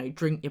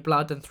drink your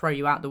blood and throw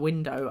you out the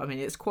window. I mean,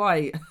 it's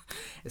quite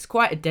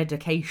a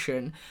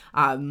dedication.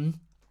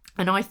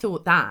 And I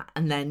thought that,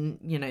 and then,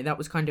 that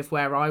was kind of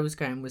where I was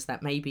going, was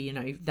that maybe,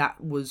 that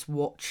was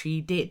what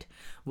she did,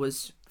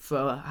 was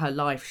for her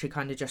life. She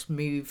kind of just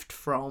moved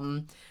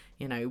from,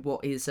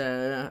 what is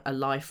a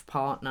life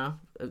partner,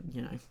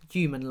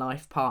 human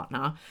life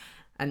partner,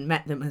 and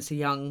met them as a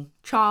young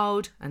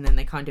child, and then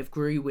they kind of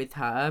grew with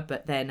her.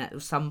 But then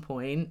at some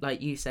point,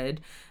 like you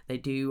said, they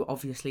do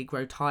obviously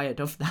grow tired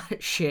of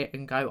that shit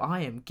and go,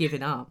 I am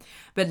giving up.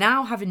 But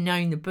now, having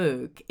known the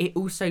book, it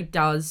also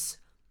does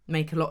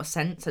make a lot of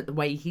sense at the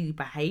way he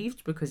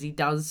behaved, because he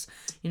does,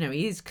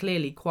 he is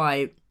clearly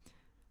quite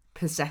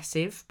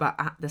possessive, but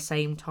at the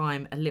same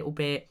time a little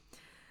bit,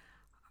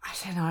 I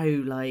don't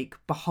know, like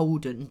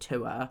beholden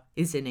to her,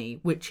 isn't he?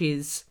 Which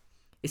is,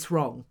 it's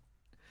wrong.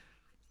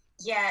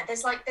 Yeah,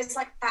 there's like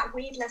that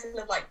weird level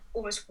of like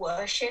almost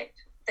worship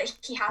that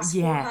he has for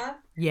Yeah, her.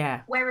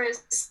 yeah,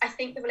 Whereas I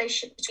think the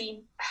relationship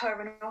between her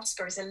and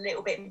Oscar is a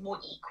little bit more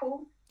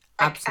equal.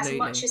 Like, as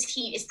much absolutely. as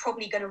he is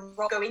probably going to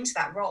go into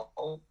that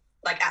role,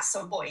 like at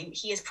some point,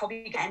 he is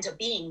probably going to end up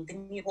being the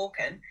new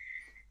Hawken.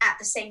 At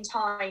the same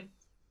time,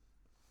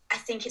 I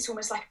think it's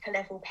almost like a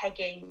level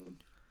pegging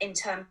in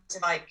terms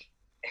of like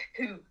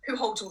who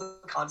holds all the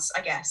cards,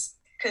 I guess.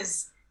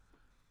 Because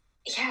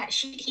yeah,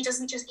 he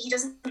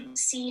doesn't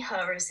see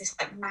her as this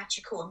like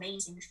magical,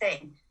 amazing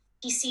thing.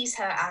 He sees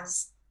her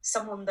as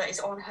someone that is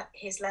on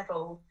his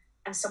level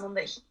and someone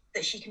that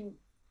she can,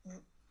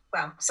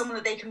 well, someone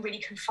that they can really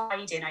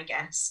confide in, I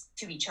guess,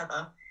 to each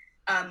other.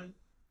 Um,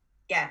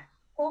 yeah,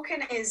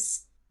 Hawken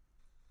is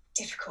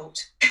difficult.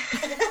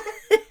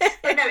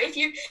 But no, if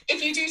you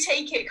do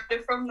take it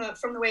kind of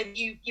from the way that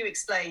you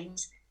explained,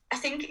 I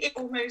think it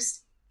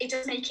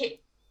does make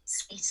it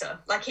sweeter.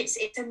 Like it's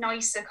a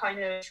nicer kind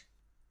of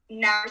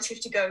narrative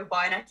to go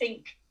by, and I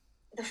think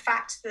the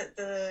fact that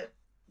the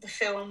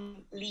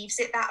film leaves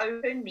it that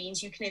open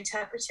means you can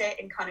interpret it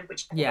in kind of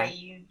whichever Yeah.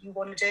 way you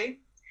want to do.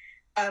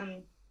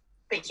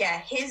 But yeah,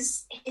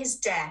 his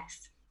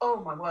death.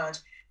 Oh my word!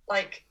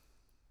 Like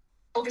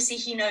obviously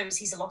he knows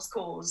he's a lost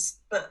cause,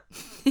 but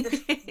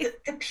the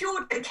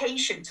pure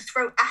dedication to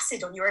throw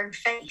acid on your own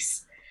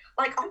face.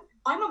 Like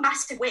I'm a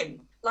massive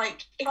wimp.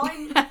 Like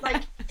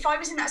if I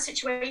was in that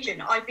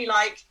situation, I'd be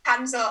like,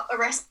 hands up,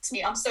 arrest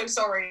me. I'm so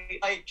sorry.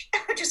 Like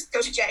just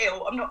go to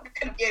jail. I'm not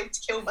gonna be able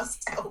to kill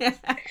myself.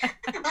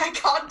 I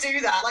can't do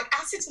that. Like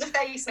acid to the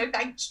face, no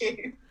thank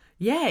you.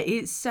 Yeah,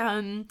 it's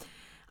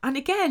and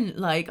again,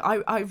 like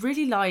I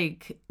really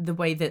like the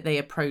way that they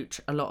approach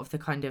a lot of the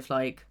kind of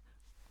like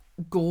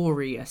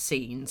gorier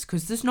scenes,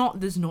 because there's not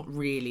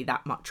really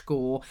that much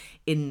gore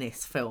in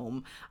this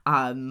film,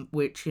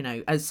 which, you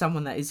know, as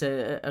someone that is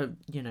a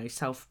you know,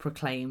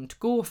 self-proclaimed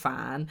gore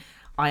fan,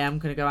 I am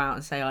going to go out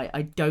and say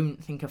I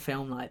don't think a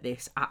film like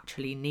this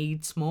actually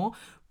needs more.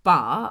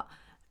 But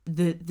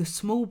the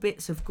small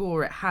bits of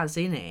gore it has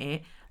in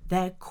it,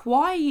 they're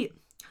quite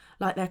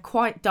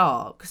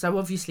dark. So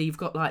obviously you've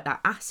got like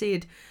that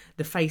acid,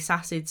 the face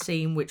acid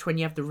scene, which when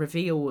you have the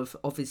reveal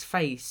of his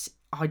face,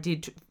 I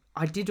did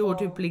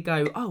audibly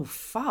go, oh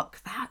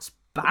fuck, that's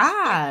Yeah,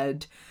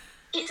 bad.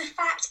 it's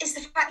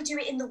the fact you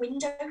do it in the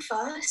window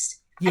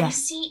first, and you Yeah,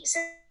 see so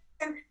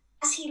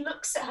as he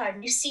looks at her,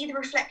 and you see the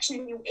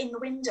reflection in the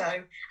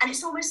window, and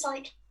it's almost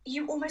like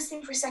you almost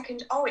think for a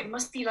second, oh, it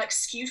must be like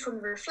skewed from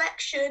the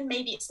reflection.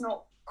 Maybe it's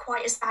not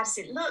quite as bad as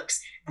it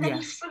looks, and then yeah,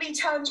 he fully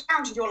turns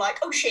around, and you're like,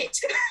 oh shit,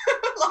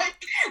 like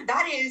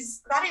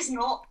that's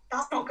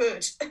not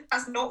good.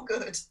 That's not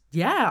good.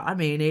 yeah. I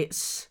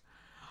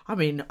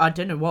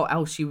don't know what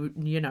else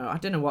I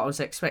don't know what I was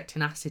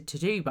expecting acid to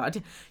do, but I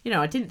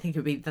didn't think it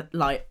would be that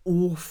like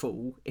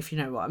awful, if you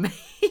know what I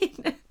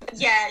mean.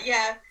 Yeah,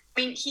 yeah.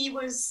 I mean, he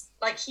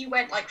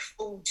went like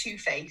full Two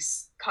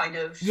Face kind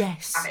of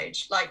Yes.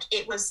 damage. Like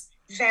it was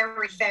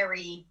very,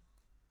 very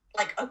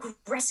like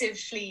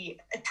aggressively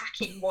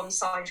attacking one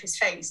side of his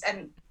face,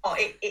 and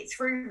it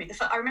threw me.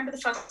 I remember the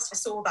first time I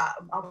saw that,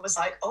 I was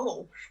like,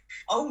 oh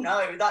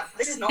no, that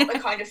this is not the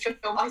kind of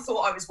film I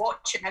thought I was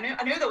watching. I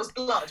know there was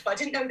blood, but I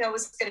didn't know there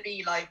was going to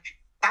be like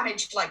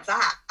damage like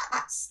that.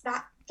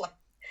 That like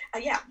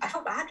yeah, I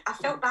felt bad. I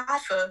felt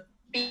bad for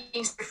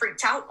being so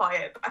freaked out by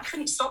it, but I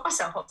couldn't stop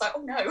myself. I was like,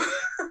 oh no.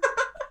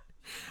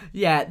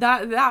 Yeah,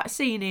 that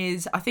scene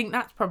is, I think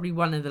that's probably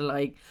one of the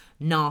like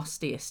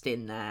nastiest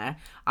in there.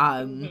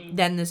 Mm-hmm.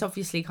 Then there's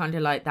obviously kind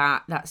of like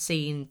that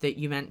scene that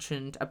you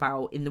mentioned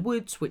about in the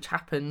woods, which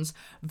happens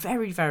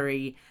very,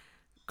 very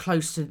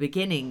close to the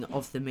beginning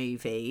of the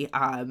movie,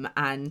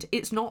 and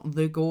it's not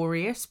the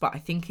goriest, but I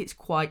think it's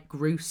quite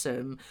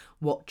gruesome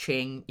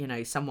watching, you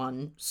know,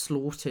 someone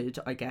slaughtered,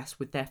 I guess,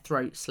 with their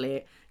throat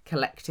slit,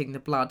 collecting the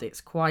blood.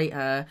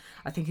 I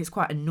think it's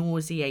quite a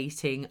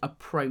nauseating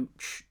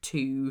approach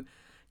to,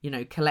 you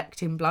know,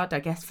 collecting blood. I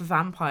guess for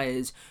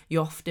vampires, you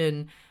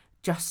often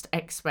just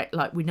expect,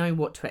 like, we know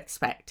what to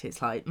expect.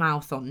 It's like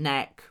mouth on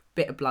neck,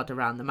 bit of blood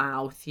around the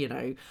mouth, you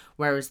know,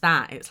 whereas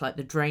that, it's like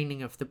the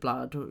draining of the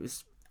blood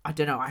was, I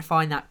don't know, I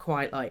find that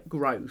quite like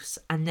gross.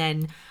 And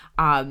then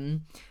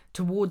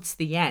towards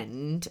the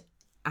end,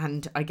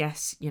 and I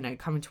guess, you know,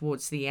 coming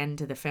towards the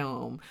end of the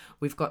film,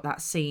 we've got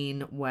that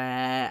scene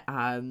where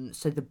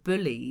so the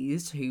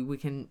bullies, who we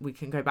can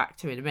go back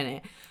to in a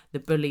minute, the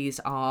bullies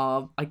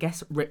are, I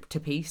guess, ripped to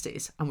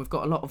pieces, and we've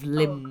got a lot of Oh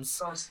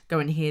limbs god.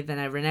 going here,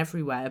 there and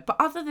everywhere. But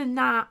other than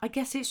that, I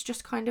guess it's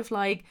just kind of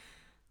like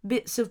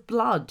bits of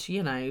blood,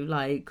 you know,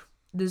 like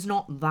there's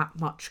not that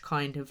much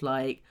kind of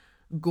like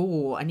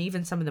gore, and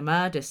even some of the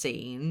murder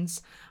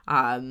scenes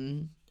are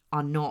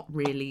not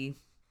really,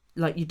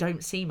 like, you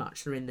don't see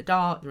much. They're in the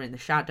dark, they're in the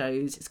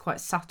shadows, it's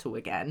quite subtle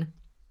again.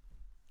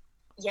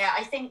 Yeah,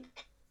 I think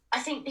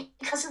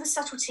because of the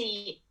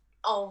subtlety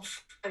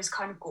of those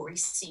kind of gory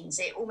scenes,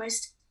 it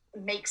almost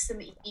makes them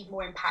even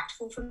more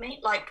impactful for me.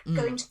 Like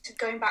Mm.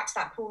 going back to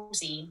that pool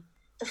scene,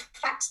 the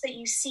fact that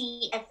you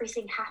see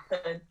everything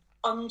happen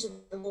under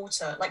the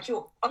water, like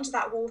you're under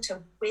that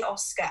water with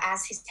Oscar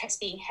as his head's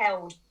being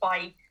held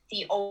by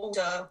the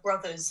older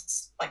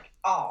brother's like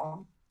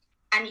arm,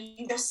 and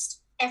you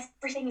just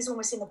everything is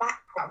almost in the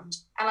background,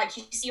 and like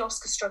you see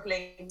Oscar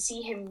struggling,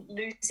 see him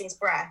losing his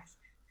breath,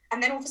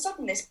 and then all of a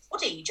sudden this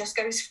body just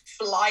goes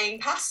flying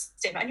past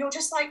him, and you're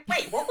just like,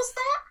 wait, what was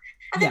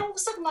that? And then all of a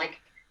sudden, like,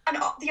 and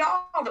the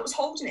arm that was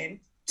holding him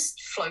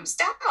just floats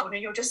down,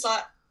 and you're just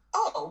like,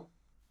 oh,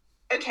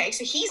 okay,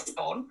 so he's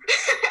gone.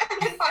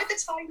 And then by the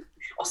time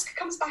Oscar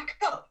comes back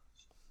up,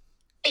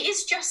 it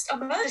is just a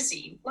murder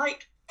scene.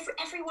 Like,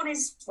 everyone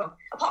is, well,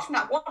 apart from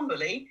that one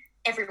bully,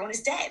 everyone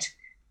is dead.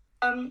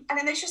 And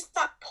then there's just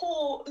that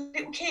poor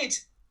little kid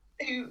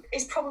who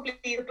is probably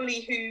the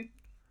bully who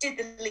did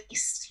the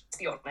least, to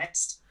be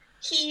honest.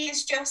 He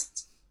is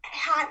just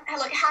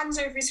hands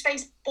over his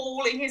face,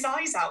 bawling his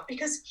eyes out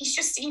because he's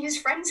just seen his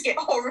friends get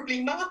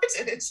horribly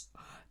murdered.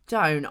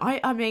 Don't.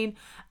 I mean,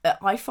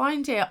 I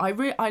find it, I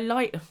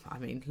like, I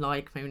mean,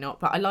 like, maybe not,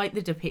 but I like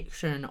the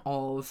depiction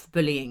of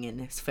bullying in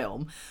this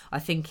film. I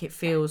think it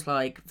feels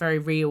like very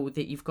real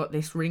that you've got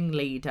this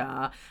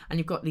ringleader and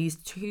you've got these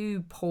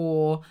two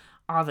poor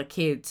other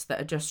kids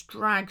that are just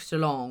dragged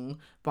along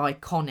by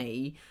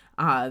Connie,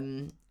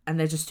 and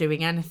they're just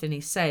doing anything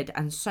he said.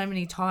 And so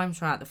many times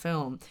throughout the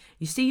film,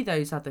 you see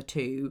those other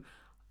two,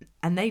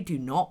 and they do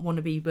not want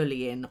to be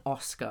bullying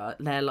Oscar.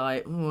 They're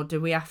like, oh,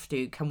 do we have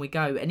to? Can we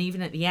go? And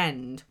even at the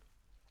end,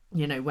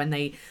 you know, when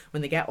they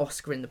get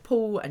Oscar in the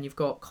pool, and you've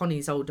got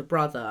Connie's older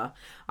brother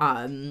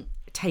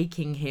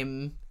taking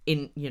him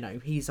in, you know,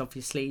 he's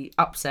obviously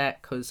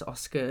upset because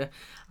Oscar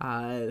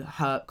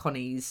hurt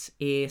Connie's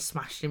ear,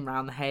 smashed him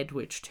round the head,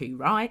 which too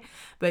right.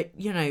 But,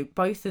 you know,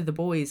 both of the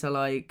boys are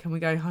like, can we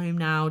go home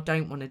now?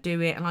 Don't want to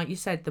do it. And like you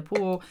said, the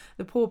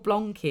poor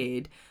blonde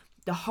kid,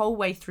 the whole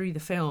way through the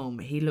film,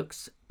 he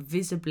looks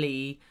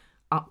visibly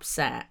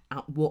upset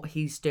at what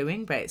he's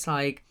doing. But it's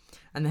like,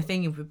 and the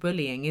thing with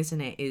bullying,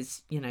 isn't it,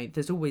 is, you know,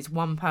 there's always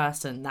one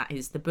person that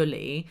is the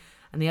bully,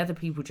 and the other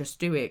people just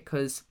do it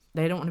because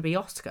they don't want to be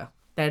Oscar.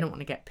 They don't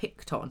want to get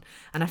picked on.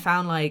 And I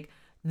found like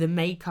the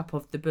makeup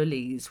of the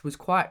bullies was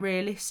quite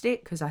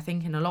realistic, because I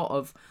think in a lot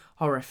of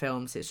horror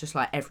films, it's just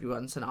like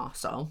everyone's an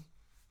arsehole.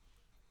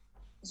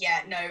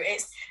 Yeah, no,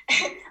 it's,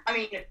 I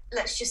mean,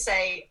 let's just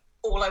say,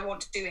 all I want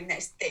to do in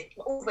this,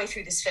 all the way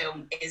through this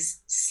film,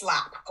 is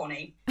slap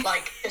Connie.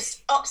 Like,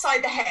 just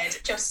upside the head,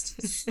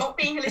 just stop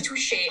being a little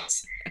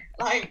shit.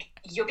 Like,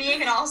 you're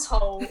being an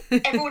asshole.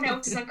 Everyone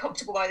else is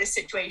uncomfortable by this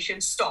situation.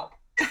 Stop.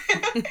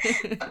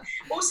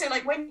 Also,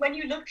 like, when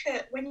you look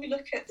at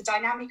the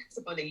dynamic of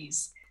the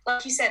bullies,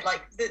 like you said,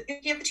 like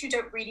the other two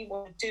don't really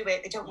want to do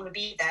it. They don't want to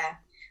be there.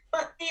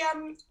 But the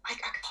I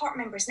can't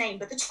remember his name,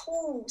 but the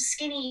tall,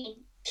 skinny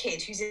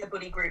kid who's in the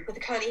bully group with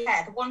the curly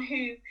hair, the one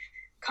who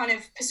kind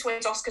of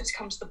persuades Oscar to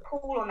come to the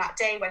pool on that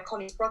day where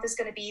Connie's brother's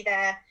going to be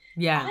there.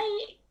 Yeah.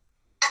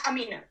 I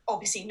mean,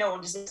 obviously no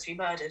one deserves to be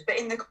murdered, but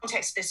in the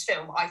context of this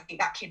film, I think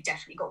that kid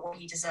definitely got what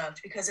he deserved,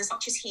 because as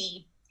much as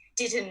he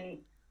didn't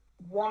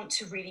want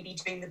to really be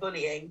doing the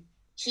bullying,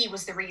 he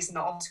was the reason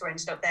that Oscar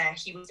ended up there.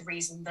 He was the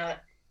reason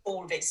that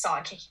all of it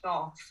started kicking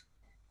off.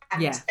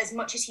 And as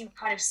much as he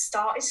kind of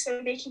started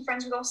slowly making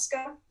friends with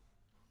Oscar,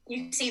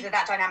 you see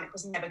that dynamic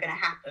was never going to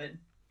happen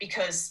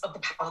because of the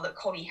power that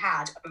Connie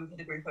had over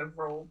the group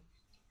overall.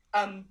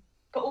 But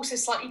also,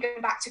 slightly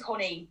going back to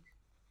Connie,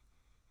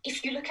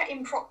 if you look at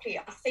him properly,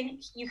 I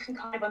think you can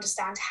kind of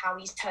understand how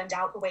he's turned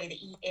out the way that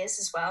he is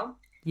as well.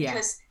 Yeah.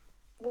 Because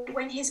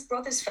when his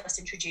brother's first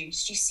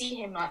introduced, you see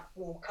him like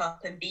walk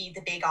up and be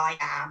the big I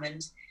am,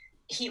 and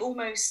he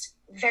almost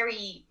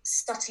very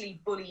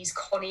subtly bullies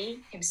Connie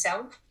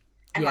himself,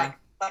 and like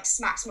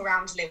smacks him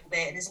around a little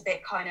bit, and is a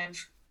bit kind of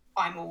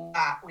I'm all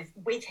that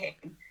with him.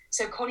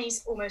 So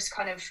Connie's almost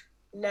kind of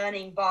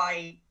learning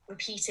by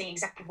repeating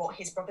exactly what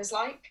his brother's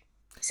like.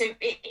 So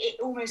it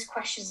almost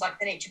questions like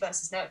the nature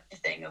versus nurture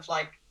thing of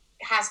like,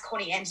 has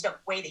Connie ended up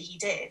the way that he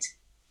did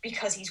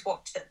because he's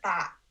watched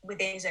that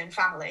within his own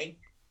family,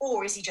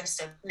 or is he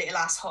just a little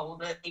asshole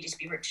that needed to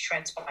be ripped to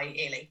shreds by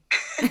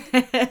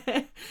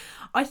Ely?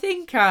 I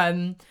think, I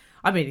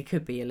mean, it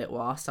could be a little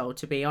arsehole,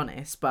 to be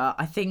honest, but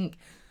I think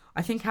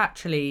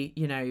actually,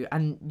 you know,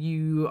 and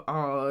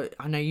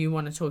I know you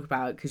want to talk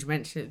about it because you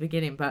mentioned it at the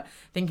beginning, but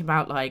thinking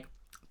about like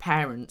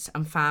parents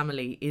and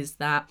family is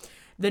that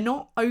they're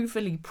not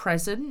overly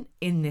present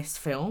in this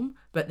film,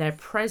 but their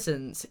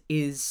presence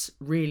is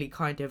really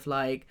kind of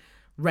like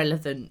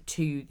relevant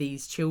to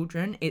these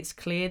children. It's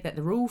clear that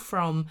they're all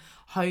from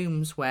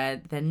homes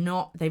where they've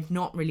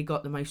not really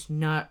got the most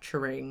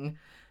nurturing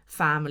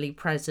family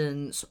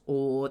presence,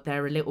 or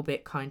they're a little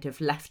bit kind of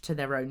left to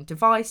their own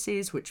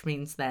devices, which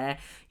means they're,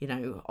 you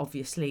know,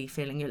 obviously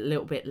feeling a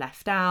little bit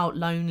left out,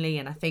 lonely.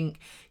 And I think,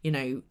 you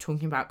know,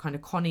 talking about kind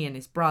of Connie and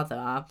his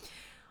brother,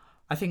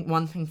 I think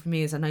one thing for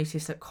me is I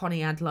noticed that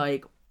Connie had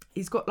like,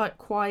 he's got like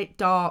quite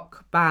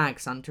dark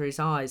bags under his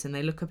eyes and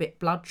they look a bit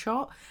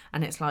bloodshot,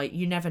 and it's like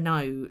you never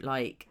know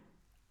like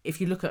if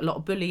you look at a lot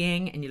of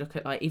bullying and you look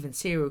at like even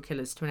serial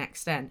killers to an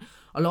extent,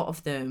 a lot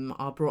of them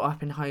are brought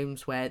up in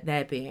homes where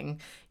they're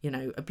being,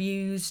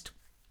 abused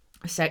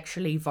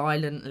sexually,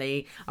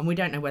 violently, and we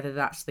don't know whether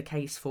that's the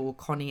case for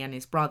Connie and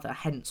his brother,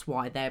 hence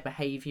why their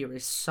behaviour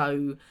is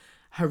so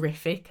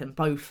horrific and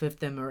both of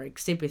them are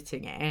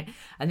exhibiting it.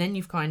 And then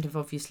you've kind of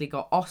obviously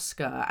got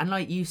Oscar, and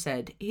like you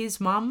said,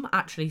 his mum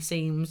actually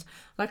seems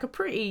like a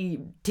pretty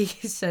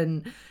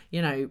decent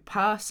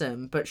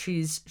person, but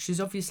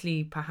she's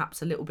obviously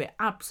perhaps a little bit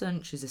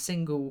absent. She's a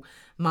single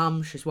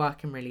mum, she's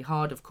working really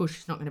hard, of course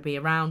she's not going to be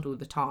around all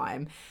the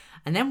time.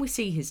 And then we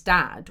see his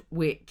dad,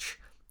 which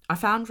I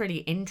found really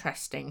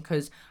interesting,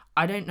 because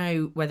I don't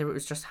know whether it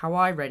was just how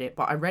I read it,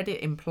 but I read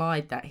it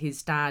implied that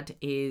his dad's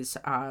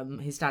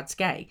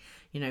gay.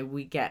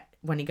 We get,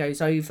 when he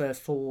goes over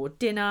for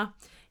dinner,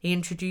 he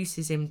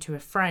introduces him to a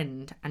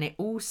friend, and it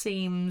all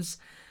seems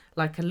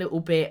like a little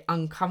bit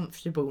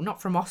uncomfortable,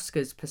 not from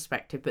Oscar's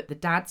perspective, but the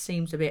dad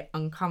seems a bit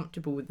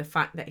uncomfortable with the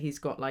fact that he's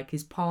got like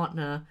his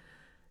partner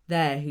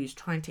there who's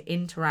trying to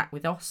interact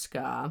with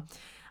Oscar.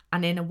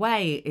 And in a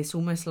way, it's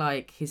almost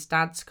like his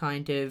dad's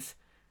kind of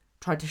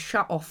tried to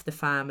shut off the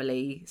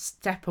family,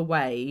 step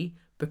away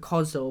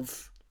because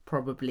of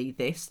probably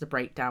the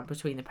breakdown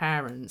between the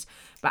parents.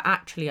 But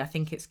actually, I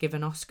think it's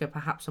given Oscar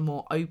perhaps a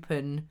more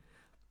open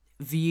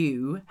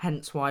view,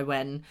 hence why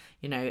when,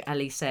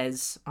 Ellie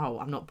says, oh,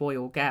 I'm not boy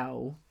or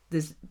girl,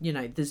 there's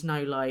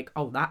no like,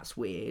 oh, that's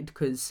weird,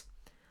 because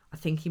I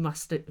think he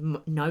must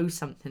know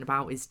something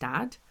about his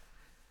dad.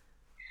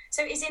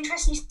 So it's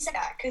interesting you said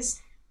that, because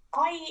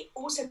I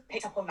also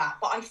picked up on that,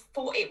 but I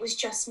thought it was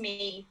just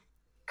me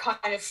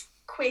kind of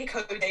queer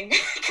coding,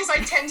 because I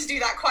tend to do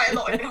that quite a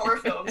lot in horror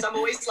films. I'm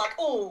always like,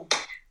 oh,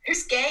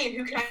 who's gay and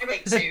who can I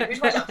relate to? Who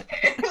do I love?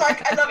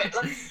 Like, I love it.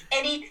 Like,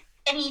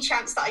 any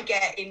chance that I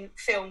get in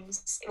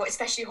films, well,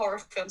 especially horror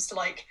films, to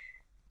like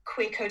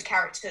queer code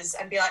characters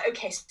and be like,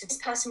 okay, so this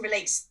person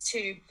relates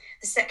to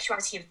the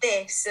sexuality of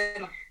this,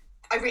 and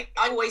I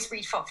always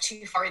read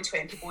too far into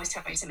it, and people always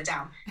tell me to simmer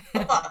down.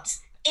 But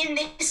in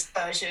this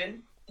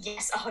version,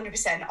 yes,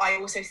 100%. I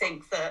also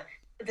think that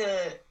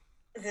the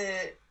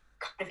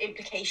kind of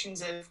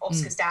implications of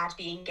Oscar's dad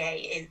being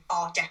gay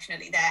are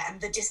definitely there,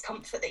 and the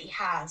discomfort that he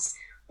has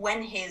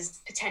when his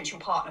potential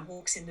partner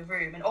walks in the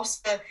room. And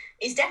Oscar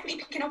is definitely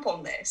picking up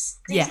on this.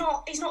 He's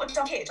not a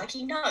dumb kid. Like,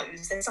 he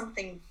knows there's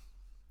something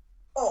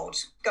odd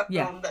going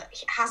on that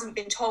hasn't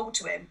been told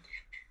to him.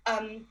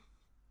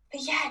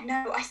 But yeah,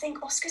 no, I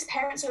think Oscar's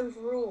parents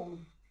overall,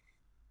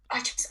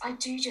 I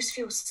do just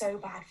feel so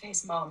bad for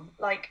his mum.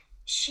 Like,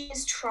 she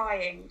is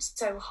trying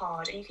so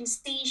hard, and you can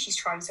see she's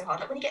trying so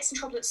hard. Like, when he gets in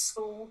trouble at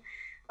school,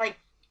 like,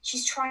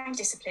 she's trying to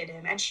discipline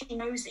him, and she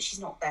knows that she's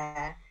not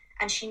there,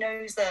 and she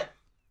knows that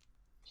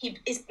he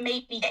is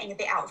maybe getting a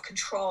bit out of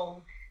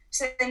control.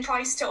 So then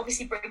tries to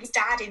obviously bring his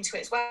dad into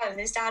it as well, and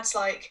his dad's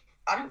like,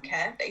 I don't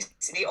care,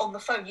 basically, on the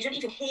phone. You don't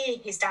even hear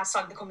his dad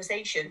start the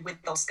conversation with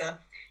Oscar.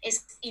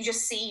 You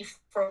just see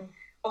from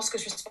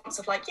Oscar's response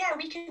of like, yeah,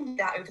 we can do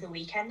that over the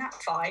weekend, that's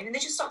fine. And they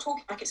just start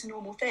talking like it's a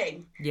normal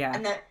thing. Yeah.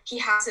 And that he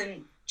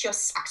hasn't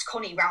just smacked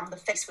Connie round the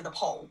face with a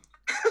pole.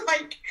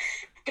 Like,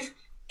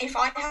 if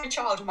I had a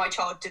child and my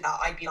child did that,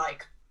 I'd be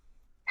like,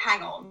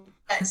 hang on,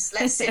 let's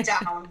sit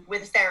down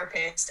with a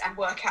therapist and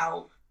work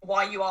out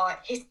why you are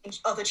hitting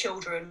other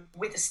children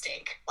with a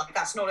stick. Like,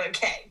 that's not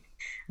okay.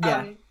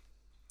 Yeah.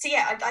 So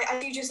yeah,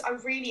 I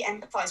really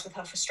empathise with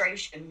her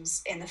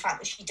frustrations in the fact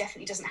that she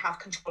definitely doesn't have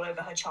control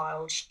over her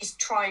child. She's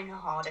trying her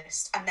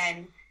hardest, and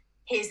then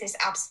here's this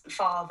absent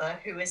father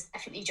who has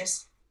definitely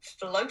just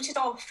floated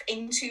off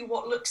into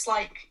what looks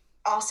like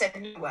arse out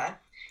of nowhere,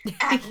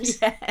 and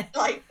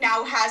like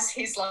now has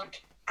his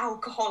like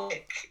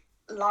alcoholic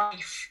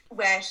life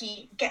where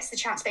he gets the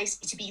chance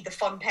basically to be the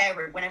fun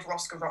parent whenever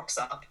Oscar rocks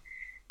up.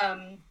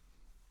 And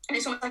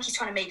it's almost like he's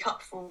trying to make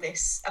up for all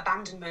this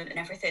abandonment and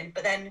everything,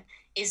 but then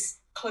is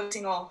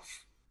closing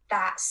off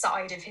that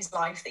side of his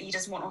life that he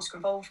doesn't want Oscar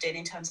involved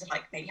in terms of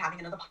like maybe having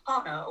another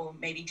partner or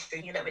maybe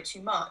drinking a little bit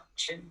too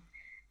much. And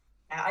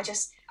I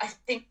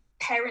think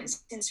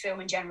parents in this film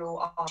in general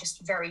are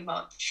just very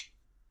much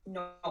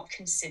not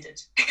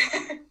considered.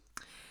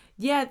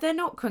 Yeah, they're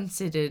not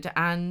considered,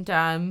 and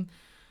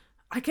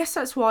I guess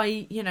that's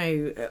why,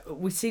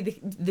 we see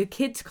the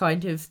kids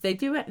kind of, they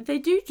do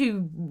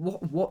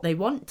what they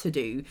want to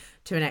do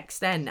to an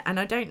extent. And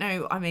I don't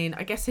know, I mean,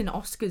 I guess in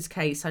Oscar's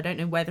case, I don't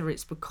know whether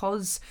it's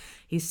because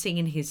he's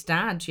seeing his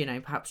dad,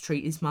 perhaps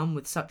treat his mum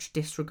with such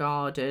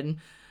disregard and,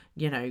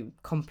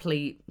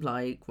 complete,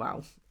 like,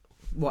 well,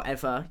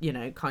 whatever,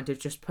 kind of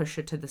just push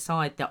her to the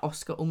side, that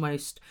Oscar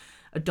almost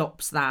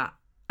adopts that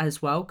as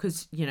well,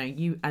 because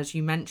you, as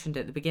you mentioned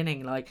at the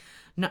beginning, like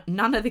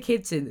none of the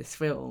kids in this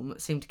film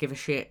seem to give a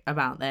shit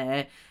about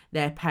their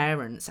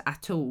parents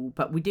at all,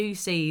 but we do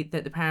see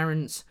that the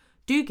parents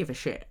do give a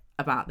shit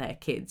about their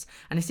kids.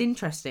 And it's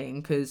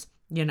interesting because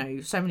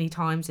so many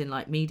times in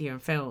like media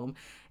and film,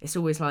 it's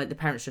always like the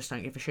parents just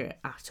don't give a shit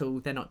at all.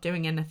 They're not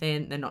doing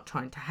anything, they're not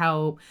trying to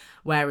help,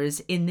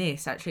 whereas in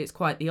this actually it's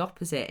quite the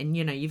opposite. And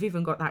you've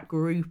even got that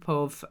group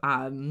of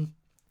kind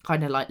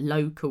of like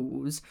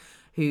locals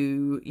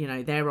who, you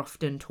know, they're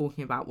often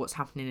talking about what's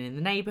happening in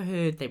the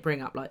neighborhood. They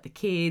bring up like the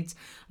kids.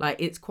 Like,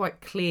 it's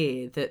quite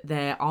clear that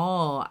there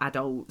are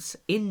adults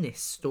in this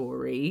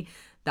story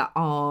that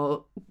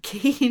are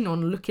keen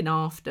on looking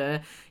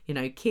after, you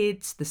know,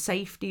 kids, the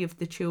safety of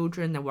the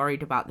children. They're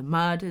worried about the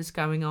murders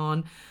going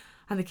on.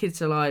 And the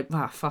kids are like,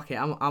 ah, fuck it,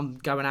 I'm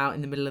going out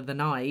in the middle of the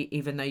night,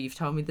 even though you've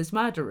told me there's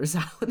murderers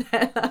out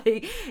there.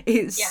 Like,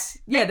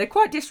 they're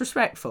quite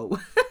disrespectful.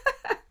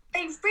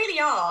 They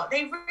really are.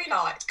 They really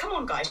are. Come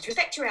on, guys,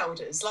 respect your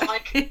elders.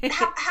 Like,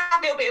 have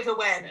a little bit of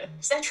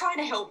awareness. They're trying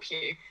to help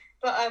you.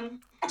 But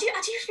I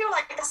do feel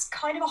like that's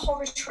kind of a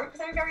horror trope,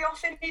 though, very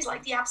often, is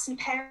like the absent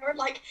parent.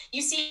 Like,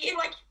 you see it in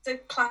like the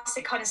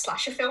classic kind of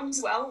slasher films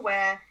as well,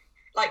 where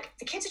like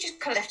the kids are just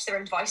kind of left to their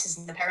own devices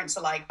and the parents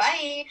are like,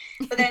 bye.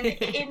 But then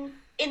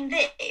in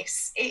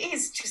this, it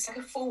is just like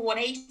a full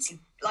 180.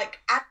 Like,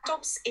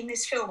 adults in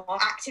this film are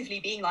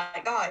actively being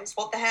like, guys,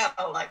 what the hell?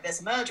 Like,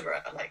 there's a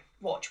murderer. Like,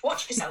 watch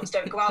yourselves.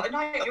 Don't go out at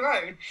night on your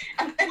own.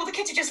 And then all the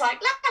kids are just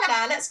like, la la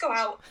la, let's go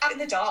out in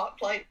the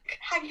dark, like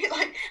hanging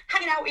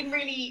out in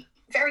really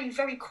very,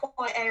 very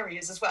quiet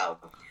areas as well.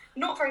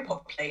 Not very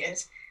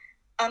populated.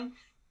 And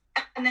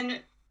then,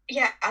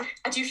 yeah,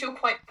 I do feel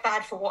quite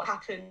bad for what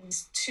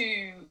happens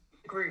to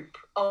a group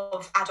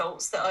of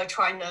adults that are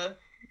trying to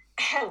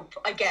help,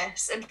 I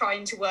guess, and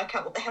trying to work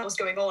out what the hell's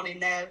going on in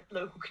their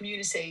local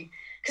community.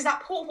 Because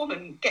that poor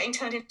woman getting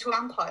turned into a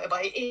vampire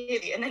by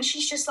Illy, and then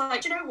she's just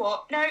like, you know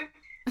what? No,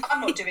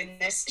 I'm not doing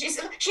this.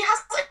 She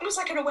has almost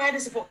like an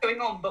awareness of what's going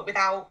on, but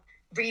without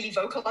really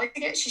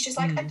vocalizing it. She's just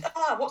like,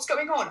 what's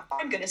going on?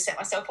 I'm going to set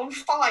myself on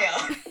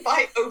fire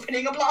by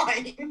opening a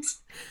blind.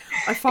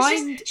 I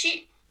find...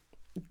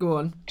 Go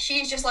on.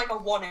 She is just like a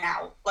one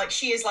out. Like,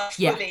 she is like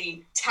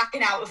fully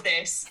tapping out of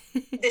this.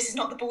 This is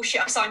not the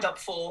bullshit I signed up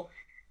for.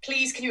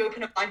 Please, can you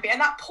open a blind bit?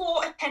 And that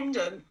poor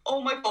attendant,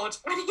 oh my God,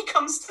 when he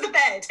comes to the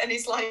bed and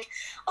is like,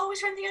 oh, is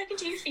there anything I can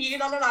do for you?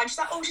 La la la. And she's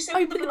like, oh, just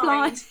open the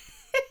blind.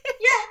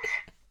 Yeah.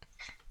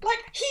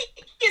 Like,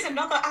 he is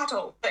another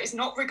adult that is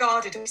not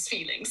regarded his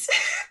feelings.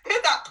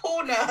 That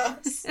poor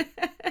nurse.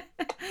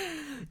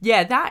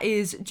 Yeah, that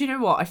is... Do you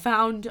know what?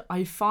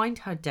 I find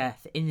her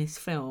death in this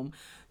film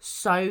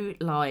so,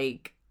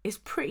 like... It's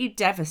pretty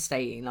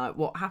devastating, like,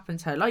 what happened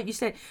to her. Like you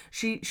said,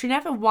 she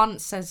never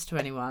once says to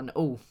anyone,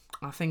 oh,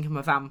 I think I'm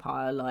a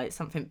vampire, like,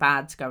 something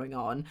bad's going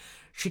on.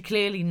 She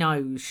clearly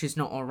knows she's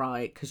not all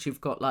right because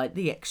you've got, like,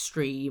 the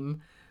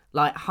extreme,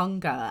 like,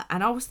 hunger.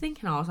 And I was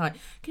like,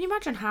 can you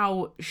imagine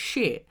how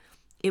shit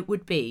it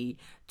would be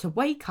to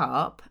wake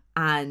up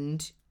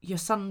and you're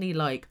suddenly,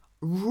 like,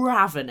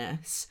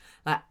 ravenous,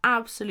 like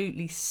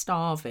absolutely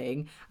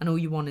starving, and all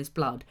you want is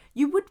blood?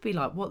 You would be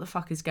like, what the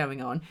fuck is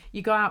going on?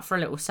 You go out for a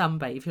little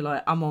sunbathe, you're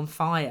like, I'm on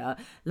fire.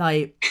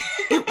 Like,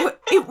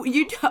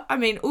 I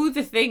mean, all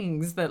the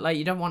things that, like,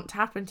 you don't want to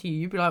happen to you,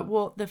 you'd be like,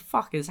 what the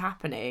fuck is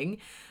happening?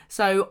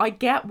 So I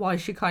get why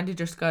she kind of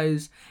just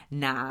goes,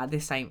 nah,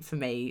 this ain't for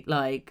me.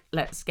 Like,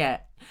 let's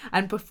get...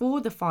 And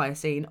before the fire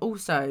scene,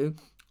 also...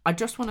 I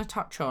just want to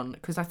touch on,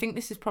 because I think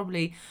this is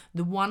probably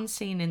the one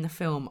scene in the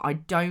film I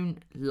don't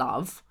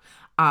love,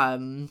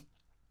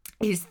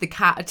 is the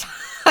cat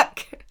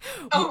attack.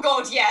 Oh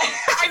God, yeah.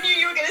 I knew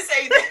you were going to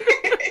say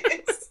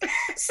this.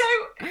 So,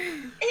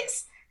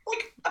 it's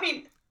like, I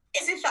mean,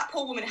 as if that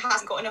poor woman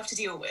hasn't got enough to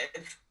deal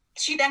with.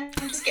 She then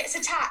just gets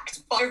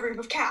attacked by a room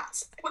of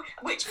cats,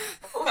 which,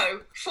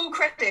 although, full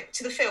credit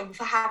to the film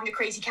for having a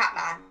crazy cat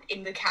man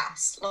in the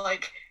cast.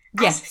 Like...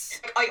 Yes.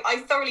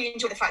 I thoroughly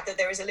enjoy the fact that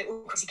there is a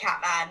little crazy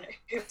cat man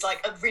who's like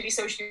a really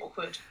socially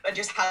awkward and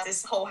just has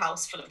this whole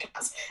house full of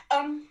cats. But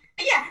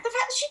yeah, the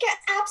fact that she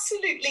gets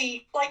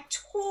absolutely like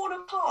torn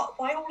apart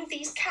by all of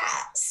these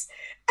cats.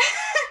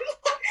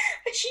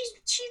 But she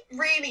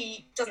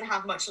really doesn't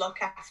have much luck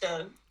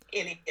after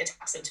Illy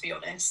attacks her, to be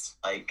honest.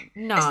 Like,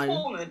 no. This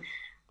poor woman.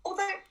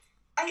 Although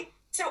I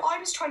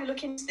was trying to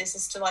look into this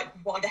as to like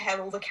why the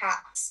hell all the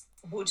cats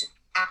would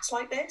act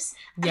like this.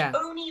 Yeah. The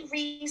only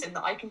reason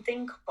that I can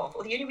think of,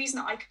 or the only reason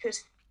that I could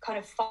kind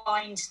of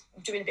find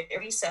doing a bit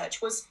of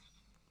research, was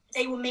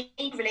they were made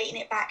relating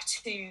it back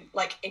to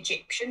like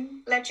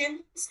Egyptian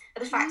legends,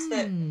 the fact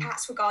that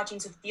cats were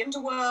guardians of the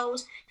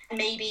underworld, and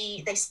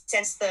maybe they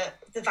sense that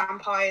the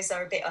vampires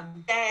are a bit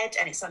undead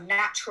and it's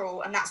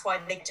unnatural, and that's why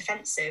they're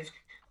defensive.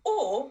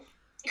 Or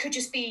it could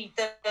just be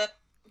that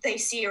they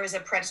see her as a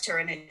predator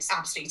and it's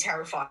absolutely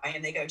terrifying,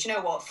 and they go, do you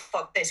know what,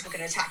 fuck this, we're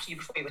going to attack you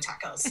before you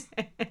attack us.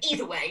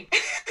 Either way.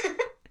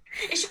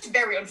 It's just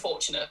very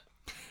unfortunate.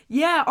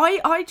 Yeah,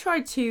 I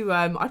tried to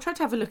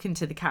have a look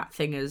into the cat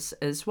thing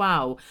as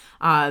well.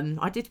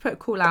 I did put a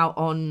call out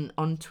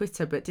on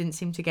Twitter, but didn't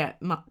seem to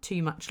get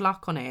too much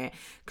luck on it,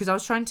 because I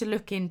was trying to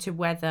look into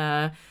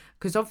whether...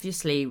 Because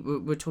obviously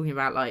we're talking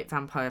about like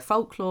vampire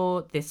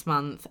folklore this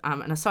month,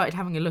 and I started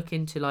having a look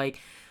into like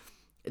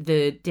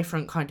the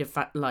different kind of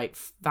like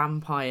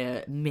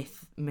vampire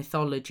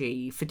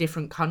mythology for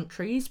different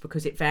countries,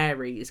 because it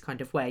varies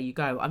kind of where you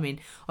go. I mean,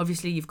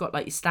 obviously you've got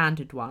like your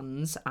standard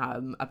ones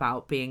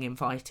about being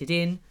invited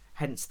in,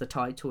 hence the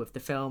title of the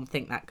film. I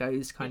think that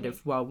goes kind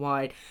of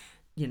worldwide.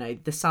 you know,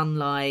 the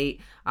sunlight,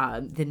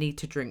 the need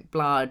to drink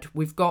blood.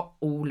 We've got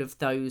all of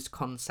those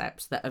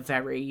concepts that are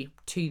very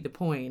to the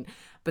point.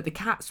 But the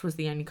cats was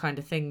the only kind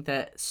of thing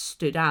that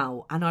stood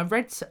out. And I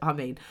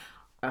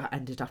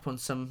ended up on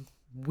some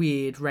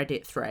weird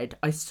Reddit thread.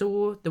 I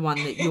saw the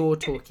one that you're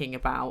talking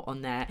about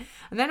on there.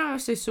 And then I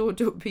also saw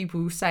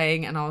people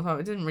saying, and I was like,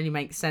 it didn't really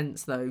make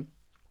sense though,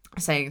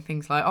 saying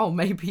things like, oh,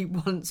 maybe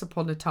once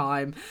upon a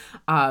time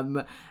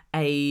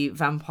a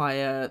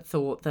vampire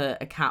thought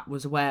that a cat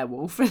was a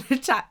werewolf and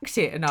attacked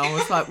it, and I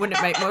was like, wouldn't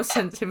it make more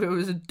sense if it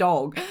was a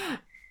dog?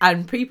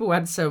 And people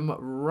had some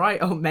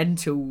right on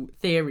mental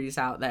theories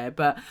out there,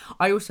 but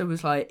I also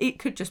was like, it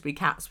could just be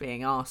cats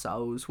being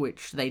arseholes,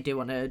 which they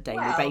do on a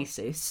daily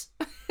basis.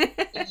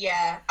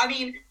 Yeah, I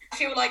mean, I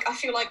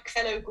feel like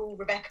fellow ghoul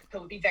Rebecca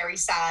would be very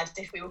sad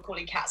if we were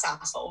calling cats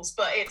assholes,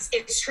 but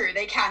it's true,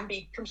 they can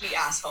be complete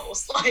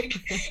assholes. Like,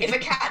 if a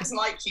cat doesn't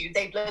like you,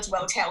 they bloody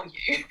well tell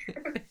you.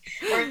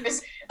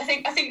 Whereas I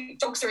think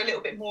dogs are a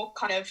little bit more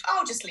kind of,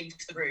 I'll just leave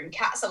the room.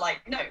 Cats are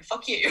like, no,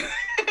 fuck you.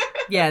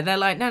 Yeah, they're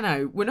like,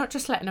 no, we're not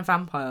just letting a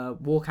vampire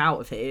walk out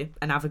of here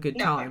and have a good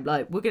time.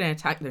 Like, we're going to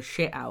attack the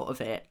shit out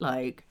of it.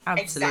 Like,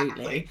 absolutely.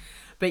 Exactly.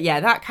 But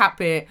yeah, that cat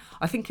bit,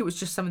 I think it was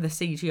just some of the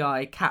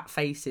CGI cat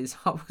faces.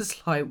 I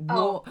was like,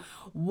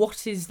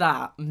 what is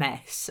that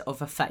mess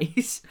of a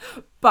face?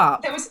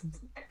 But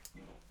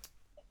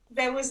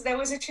there was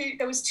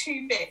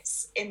two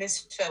bits in this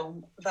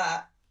film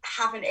that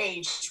haven't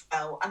aged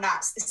well, and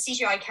that's the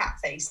CGI cat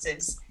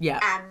faces. Yeah.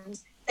 And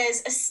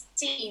there's a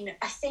scene,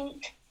 I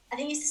think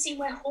it's the scene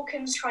where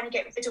Hawkins trying to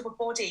get rid of a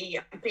body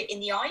and put it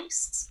in the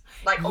ice.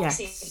 Like,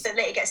 obviously, that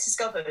later gets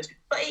discovered.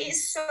 But it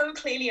is so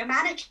clearly a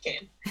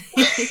mannequin. He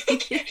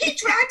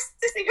drags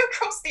this thing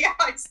across the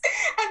ice,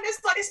 and there's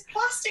like this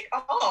plastic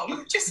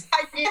arm just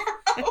hanging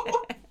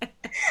out. And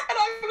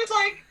I was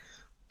like,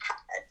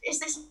 is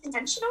this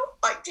intentional?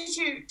 Like, did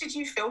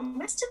you film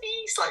this to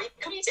be slightly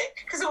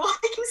comedic? Because all I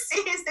can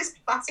see is this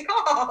plastic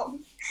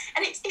arm.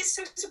 And it's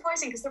so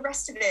surprising because the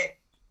rest of it,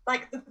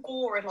 like the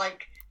gore and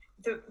like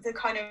the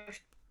kind of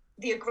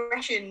the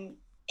aggression,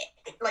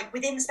 like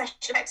within the special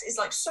effects, is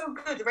like so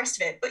good. The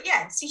rest of it, but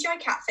yeah, CGI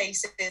cat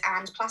faces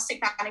and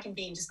plastic mannequin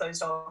being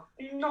disposed of,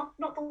 not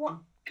the one.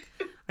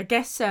 I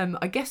guess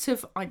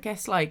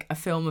like a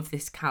film of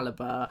this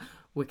caliber,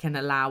 we can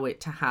allow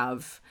it to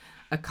have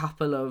a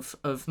couple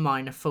of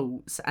minor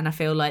faults, and I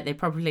feel like they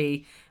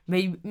probably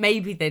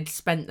maybe they'd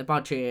spent the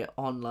budget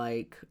on,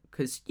 like,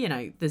 because, you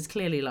know, there's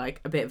clearly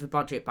like a bit of a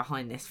budget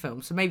behind this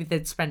film, so maybe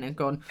they'd spent and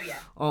gone,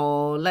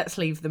 oh, let's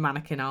leave the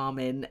mannequin arm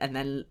in and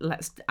then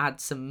let's add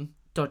some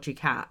dodgy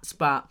cats.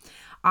 But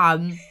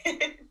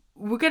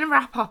we're going to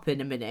wrap up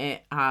in a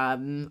minute. I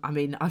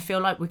mean, I feel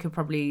like we could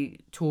probably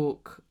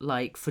talk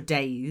like for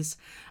days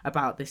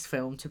about this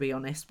film, to be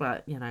honest,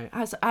 but, you know,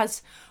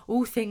 as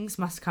all things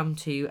must come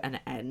to an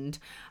end.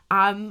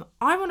 I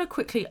want to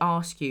quickly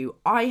ask you,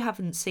 I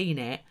haven't seen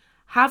it.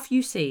 Have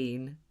you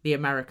seen the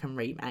American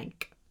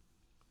remake?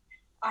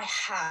 I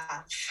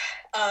have.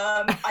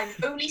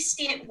 I've only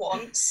seen it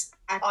once,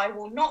 and I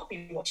will not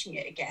be watching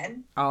it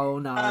again. Oh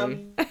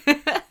no.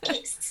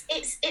 It's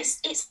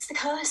the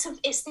curse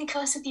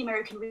of the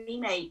American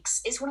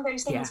remakes. It's one of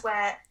those things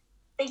where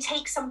they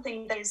take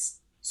something that is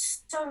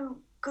so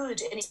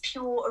good in its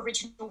pure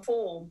original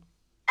form,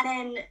 and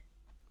then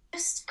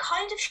just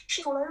kind of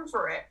shit all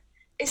over it.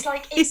 It's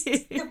like, it's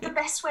the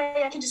best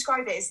way I can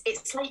describe it is,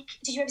 it's like,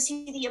 did you ever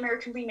see the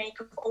American remake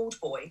of Old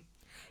Boy?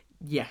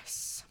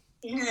 Yes.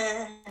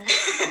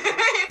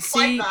 It's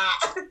See, like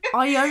that.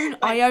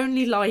 I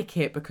only like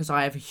it because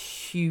I have a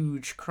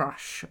huge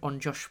crush on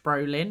Josh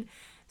Brolin.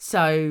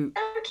 So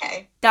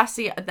okay,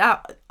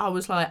 that I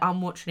was like,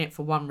 I'm watching it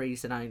for one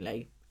reason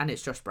only, and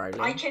it's Josh Brolin.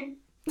 I can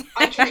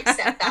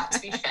accept that, to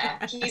be fair.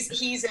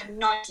 He's a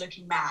nice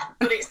looking man,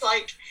 but it's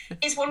like,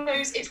 it's one of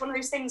those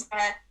things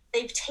where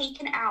they've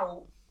taken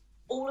out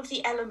all of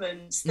the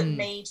elements that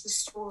made the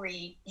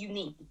story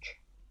unique,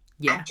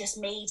 and just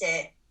made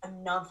it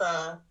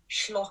another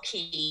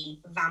schlocky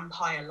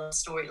vampire love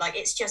story. Like,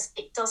 it's just,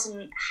 it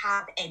doesn't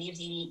have any of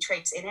the unique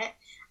traits in it,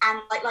 and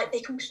like they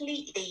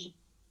completely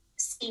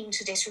seem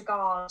to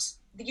disregard,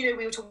 you know,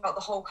 we were talking about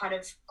the whole kind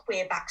of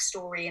queer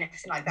backstory and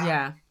everything like that.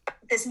 Yeah,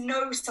 there's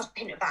no such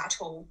hint of that at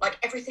all. Like,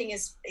 everything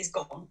is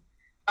gone.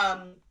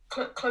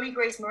 Chloe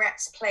Grace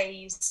Moretz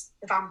plays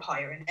the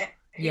vampire in it,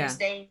 whose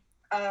name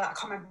I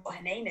can't remember what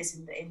her name is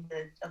in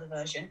the other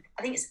version.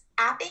 I think it's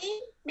Abby,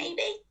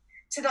 maybe.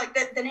 So like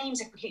the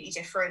names are completely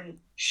different.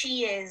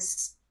 She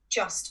is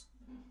just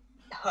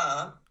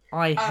her.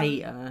 I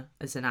hate her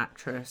as an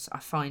actress. I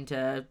find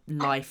her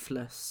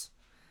lifeless.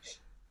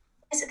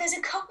 There's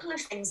a couple of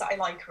things that I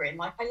like her in.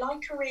 Like, I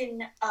like her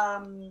in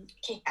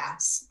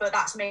Kick-Ass, but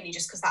that's mainly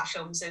just because that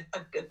film's a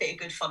bit of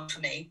good fun for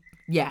me.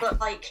 Yeah. But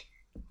like,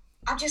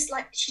 I'm just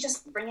like, she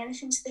doesn't bring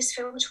anything to this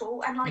film at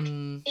all. And like,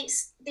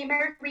 it's the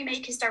American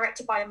remake is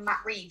directed by Matt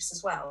Reeves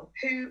as well,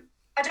 who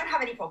I don't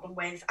have any problem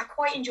with. I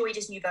quite enjoyed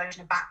his new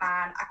version of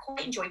Batman. I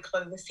quite enjoyed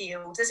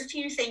Cloverfield. There's a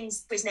few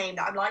things to his name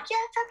that I'm like, yeah,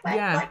 fair play.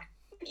 Yeah. Like,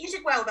 you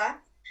did well there.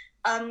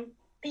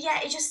 But yeah,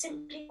 it just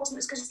simply wasn't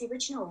as good as the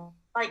original.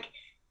 Like,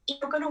 if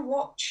you're going to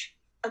watch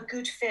a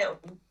good film,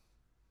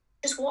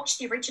 just watch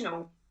the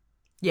original.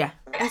 Yeah,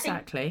 Like,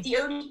 exactly. I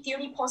think the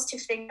only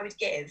positive thing I would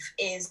give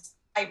is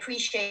I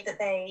appreciate that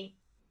they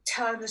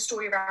turn the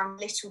story around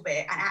a little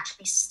bit and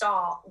actually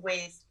start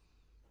with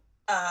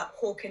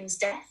Hawkins'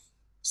 death.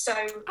 So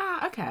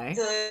Okay.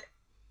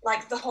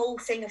 the whole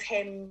thing of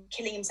him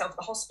killing himself at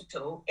the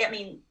hospital, I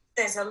mean,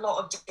 there's a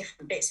lot of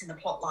different bits in the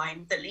plot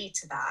line that lead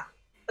to that,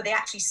 but they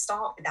actually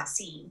start with that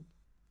scene,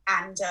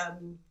 and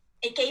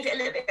it gave it a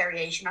little bit of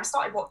variation. I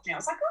started watching it, I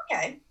was like,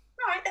 okay,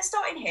 all right, let's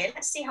start in here,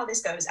 let's see how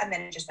this goes, and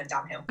then it just went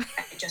downhill.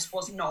 It just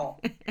was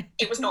not,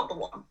 it was not the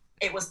one.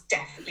 It was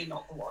definitely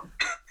not the one.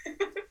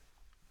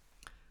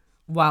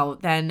 Well,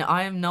 then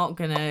I am not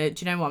gonna.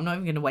 Do you know what? I'm not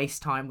even gonna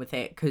waste time with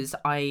it because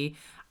I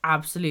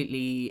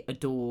absolutely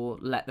adore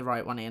Let the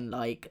Right One In.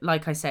 Like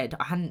I said,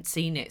 I hadn't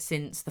seen it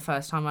since the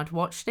first time I'd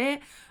watched it,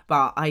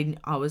 but I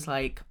was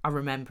like, I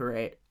remember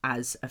it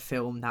as a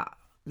film that,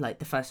 like,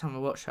 the first time I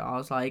watched it, I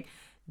was like,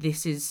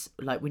 this is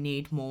like, we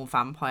need more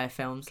vampire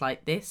films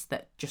like this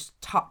that just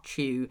touch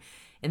you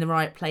in the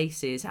right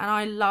places. And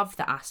I love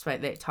the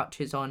aspect that it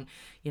touches on,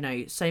 you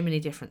know, so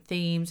many different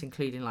themes,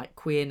 including like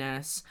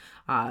queerness,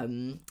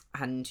 and,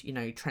 you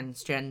know,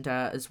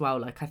 transgender as well.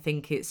 Like, I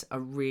think it's a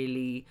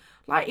really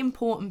like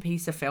important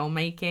piece of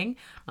filmmaking.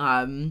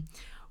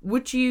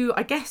 Would you,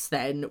 I guess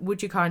then,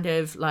 would you kind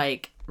of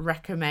like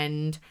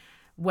recommend,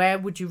 where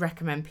would you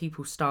recommend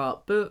people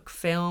start? Book,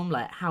 film?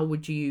 Like, how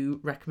would you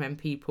recommend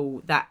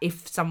people that,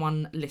 if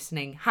someone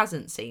listening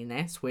hasn't seen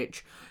this,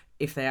 which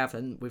if they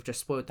haven't, we've just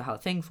spoiled the whole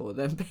thing for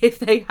them, but if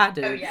they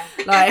hadn't, Oh, yeah.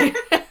 like,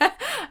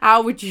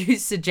 how would you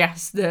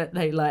suggest that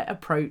they like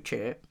approach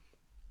it?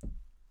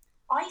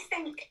 I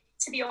think,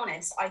 to be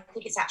honest, I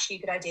think it's actually a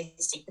good idea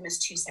to take them as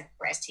two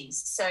separate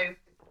entities. So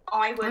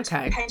I would,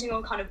 depending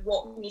on kind of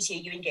what media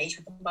you engage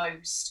with the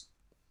most,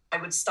 I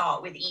would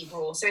start with either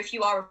or. So if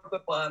you are a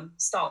bookworm,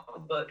 start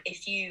with the book.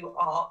 If you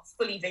are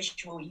fully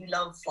visual, you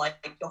love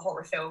like your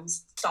horror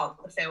films, start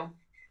with the film.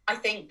 I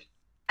think,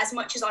 as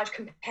much as I've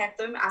compared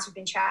them as we've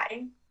been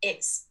chatting,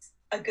 it's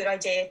a good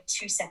idea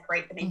to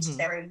separate them into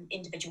their own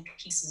individual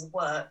pieces of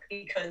work,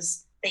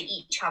 because they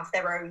each have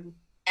their own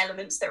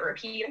elements that are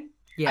appealing.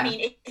 Yeah. I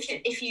mean,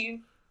 if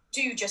you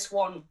do just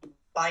want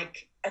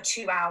like a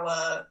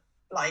 2-hour,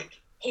 like,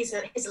 here's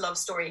a love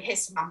story,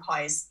 here's some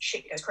vampires,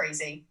 shit goes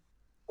crazy,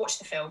 watch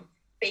the film.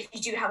 But if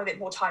you do have a bit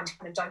more time to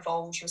kind of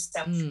divulge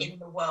yourself in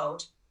the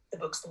world, the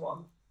book's the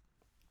one.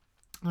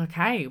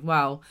 Okay,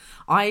 well,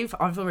 I've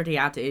already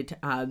added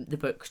the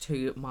book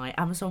to my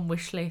Amazon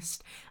wish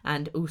list,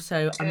 and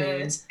also, Good.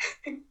 I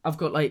mean, I've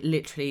got like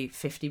literally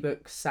 50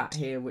 books sat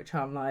here, which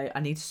I'm like, I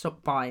need to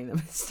stop buying them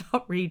and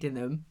start reading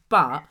them.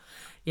 But,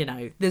 you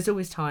know, there's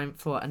always time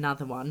for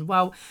another one.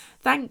 Well,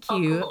 thank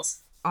you,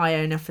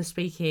 Iona, for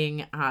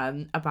speaking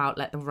about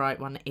Let the Right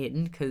One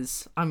In,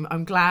 because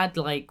I'm glad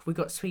like we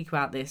got to speak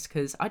about this,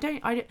 because I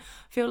don't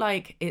feel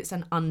like it's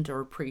an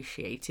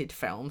underappreciated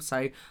film,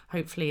 so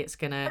hopefully it's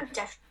gonna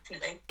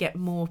get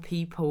more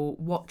people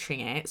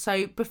watching it.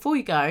 So before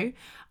you go,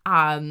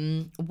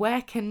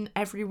 where can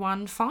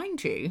everyone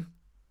find you?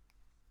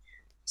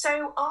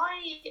 So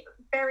I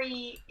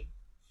very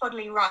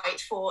funnily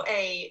write for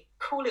a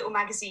cool little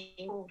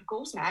magazine called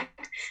Ghouls Mag.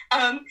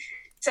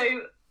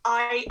 So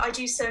I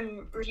do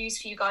some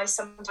reviews for you guys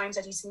sometimes.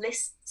 I do some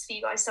lists for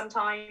you guys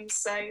sometimes.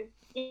 So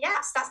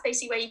yes, that's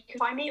basically where you can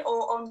find me.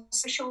 Or on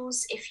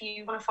socials, if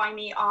you want to find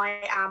me,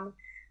 I am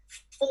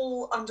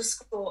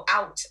 _out_Iona,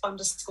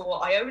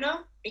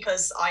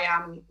 because I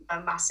am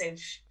a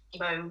massive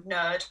emo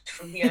nerd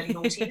from the early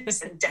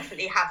noughties and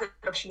definitely have a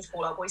connection with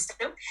Fall Out Boy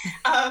still.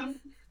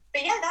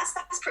 But yeah,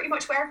 that's pretty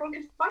much where everyone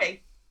can find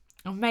me.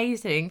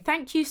 Amazing.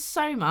 Thank you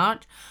so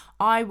much.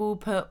 I will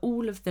put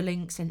all of the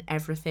links and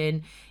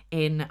everything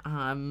in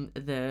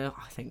the,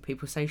 I think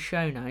people say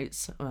show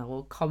notes,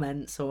 or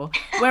comments, or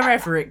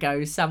wherever it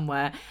goes,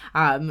 somewhere,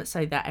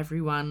 so that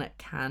everyone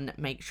can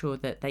make sure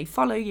that they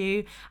follow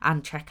you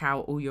and check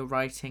out all your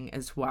writing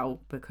as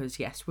well, because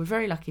yes, we're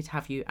very lucky to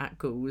have you at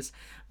Ghouls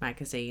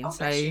Magazine. Oh,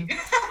 so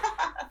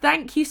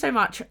thank you so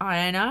much,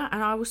 Iona,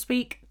 and I will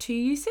speak to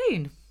you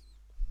soon.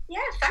 Yeah,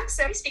 thanks,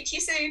 Zoe. Speak to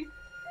you soon.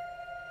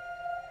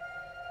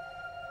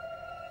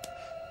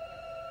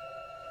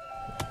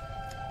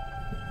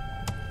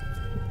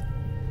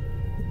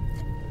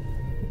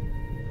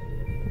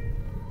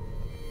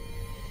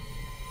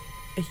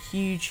 A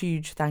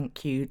huge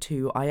thank you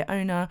to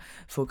Iona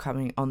for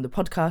coming on the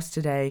podcast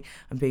today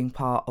and being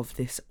part of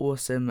this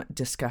awesome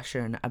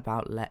discussion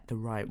about Let the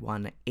Right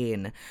One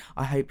In.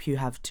 I hope you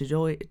have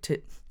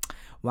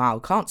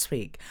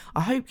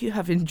I hope you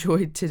have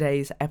enjoyed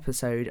today's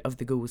episode of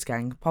the Ghouls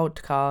Gang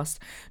podcast.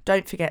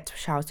 Don't forget to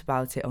shout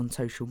about it on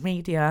social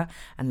media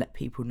and let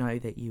people know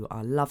that you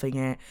are loving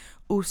it.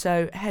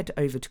 Also, head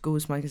over to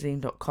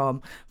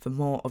ghoulsmagazine.com for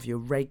more of your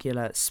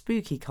regular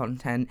spooky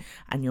content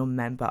and your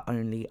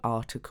member-only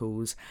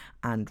articles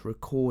and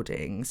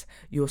recordings.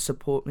 Your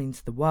support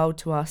means the world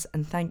to us,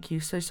 and thank you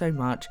so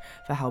much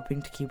for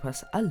helping to keep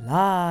us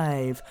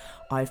alive.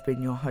 I've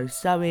been your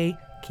host, Zoe.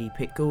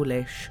 Keep it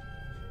ghoulish.